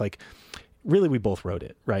this, where it's like really we both wrote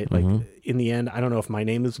it, right? Like in the end, I don't know if my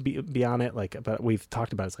name is be on it, like, but we've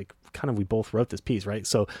talked about it. It's like kind of we both wrote this piece, right?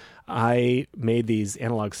 So I made these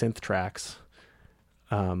analog synth tracks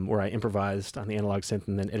where I improvised on the analog synth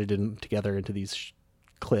and then edited them together into these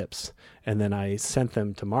clips, and then I sent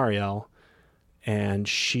them to Marielle. And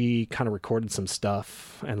she kind of recorded some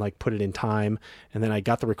stuff and like put it in time. And then I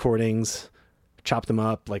got the recordings, chopped them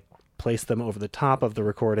up, like placed them over the top of the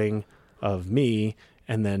recording of me,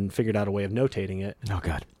 and then figured out a way of notating it. Oh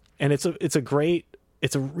God. And it's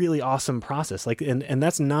a really awesome process. Like, and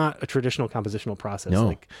that's not a traditional compositional process. No.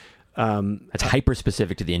 Like, it's hyper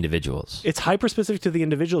specific to the individuals. It's hyper specific to the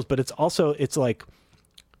individuals, but it's like,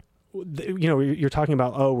 you're talking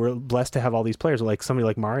about, we're blessed to have all these players, like somebody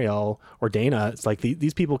like Marielle or Dana. It's like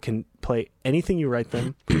these people can play anything you write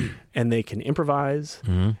them and they can improvise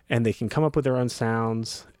and they can come up with their own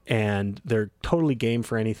sounds and they're totally game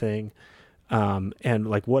for anything. And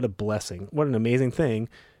like, what a blessing, what an amazing thing.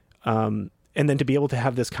 And then to be able to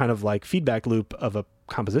have this kind of like feedback loop of a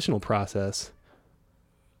compositional process,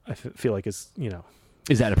 I feel like is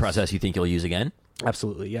that a process you think you'll use again?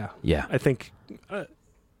 Absolutely. Yeah. Yeah. I think,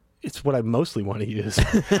 it's what I mostly want to use.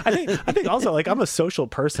 I think also, like, I'm a social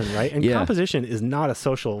person, right? And composition is not a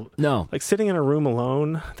social. No. Like sitting in a room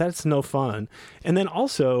alone, that's no fun. And then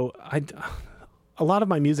also, a lot of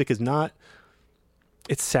my music is not.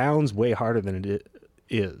 It sounds way harder than it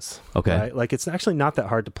is. Okay. Right? Like it's actually not that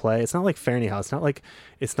hard to play. It's not like Fahrenheit. It's not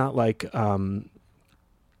like.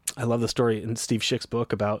 I love the story in Steve Schick's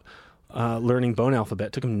book about learning bone alphabet.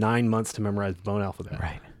 It took him 9 months to memorize bone alphabet.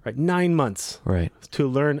 Right, 9 months. Right. To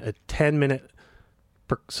learn a 10-minute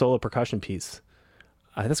solo percussion piece.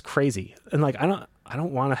 That's crazy. And like I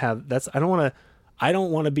don't want to have that's I don't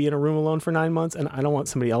want to be in a room alone for 9 months, and I don't want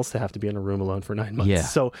somebody else to have to be in a room alone for 9 months. Yeah.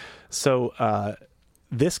 So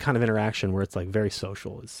this kind of interaction where it's like very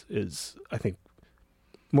social is I think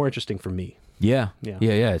more interesting for me. Yeah.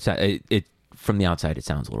 It from the outside, it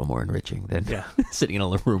sounds a little more enriching than sitting in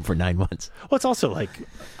a room for 9 months. Well, it's also like,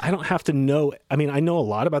 I don't have to know. I mean, I know a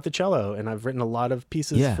lot about the cello and I've written a lot of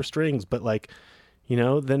pieces for strings, but like,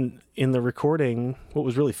 then in the recording, what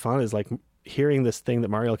was really fun is like hearing this thing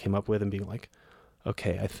that Marielle came up with and being like,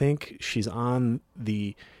 okay, I think she's on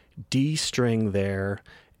the D string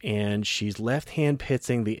and she's left hand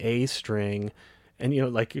pitzing the A string,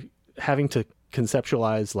 and like having to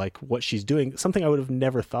conceptualize like what she's doing, something I would have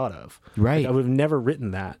never thought of. Right. Like, I would have never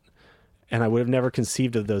written that, and I would have never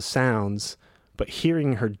conceived of those sounds, but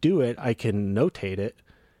hearing her do it, I can notate it.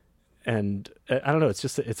 And I don't know, it's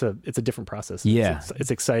just it's a different process. Yeah. It's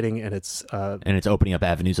exciting, and it's opening up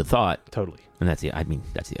avenues of thought. Totally. And that's the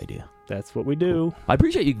idea. That's what we do. I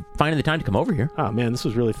appreciate you finding the time to come over here. Oh man, this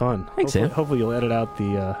was really fun. Thanks, Sam. Hopefully you'll edit out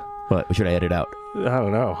the what should I edit out? I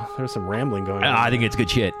don't know. There's some rambling going on. I think it's good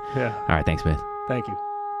shit. Yeah. All right, thanks, man. Thank you.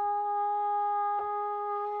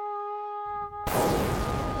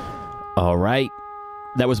 All right.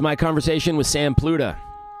 That was my conversation with Sam Pluta.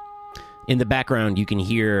 In the background, you can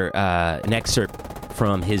hear an excerpt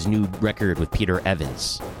from his new record with Peter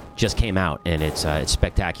Evans. Just came out, and it's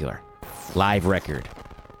spectacular. Live record.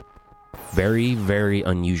 Very, very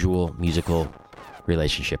unusual musical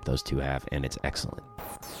relationship those two have, and it's excellent.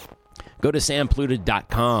 Go to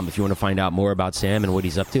sampluta.com if you want to find out more about Sam and what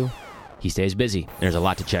he's up to. He stays busy. There's a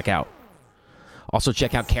lot to check out. Also,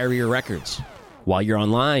 check out Carrier Records. While you're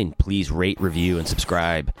online, please rate, review, and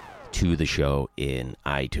subscribe to the show in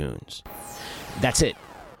iTunes. That's it.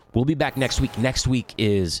 We'll be back next week. Next week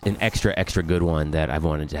is an extra good one that I've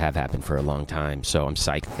wanted to have happen for a long time, so I'm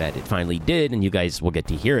psyched that it finally did, and you guys will get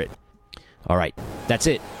to hear it. All right, that's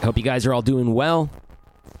it. I hope you guys are all doing well.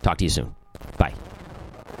 Talk to you soon. Bye.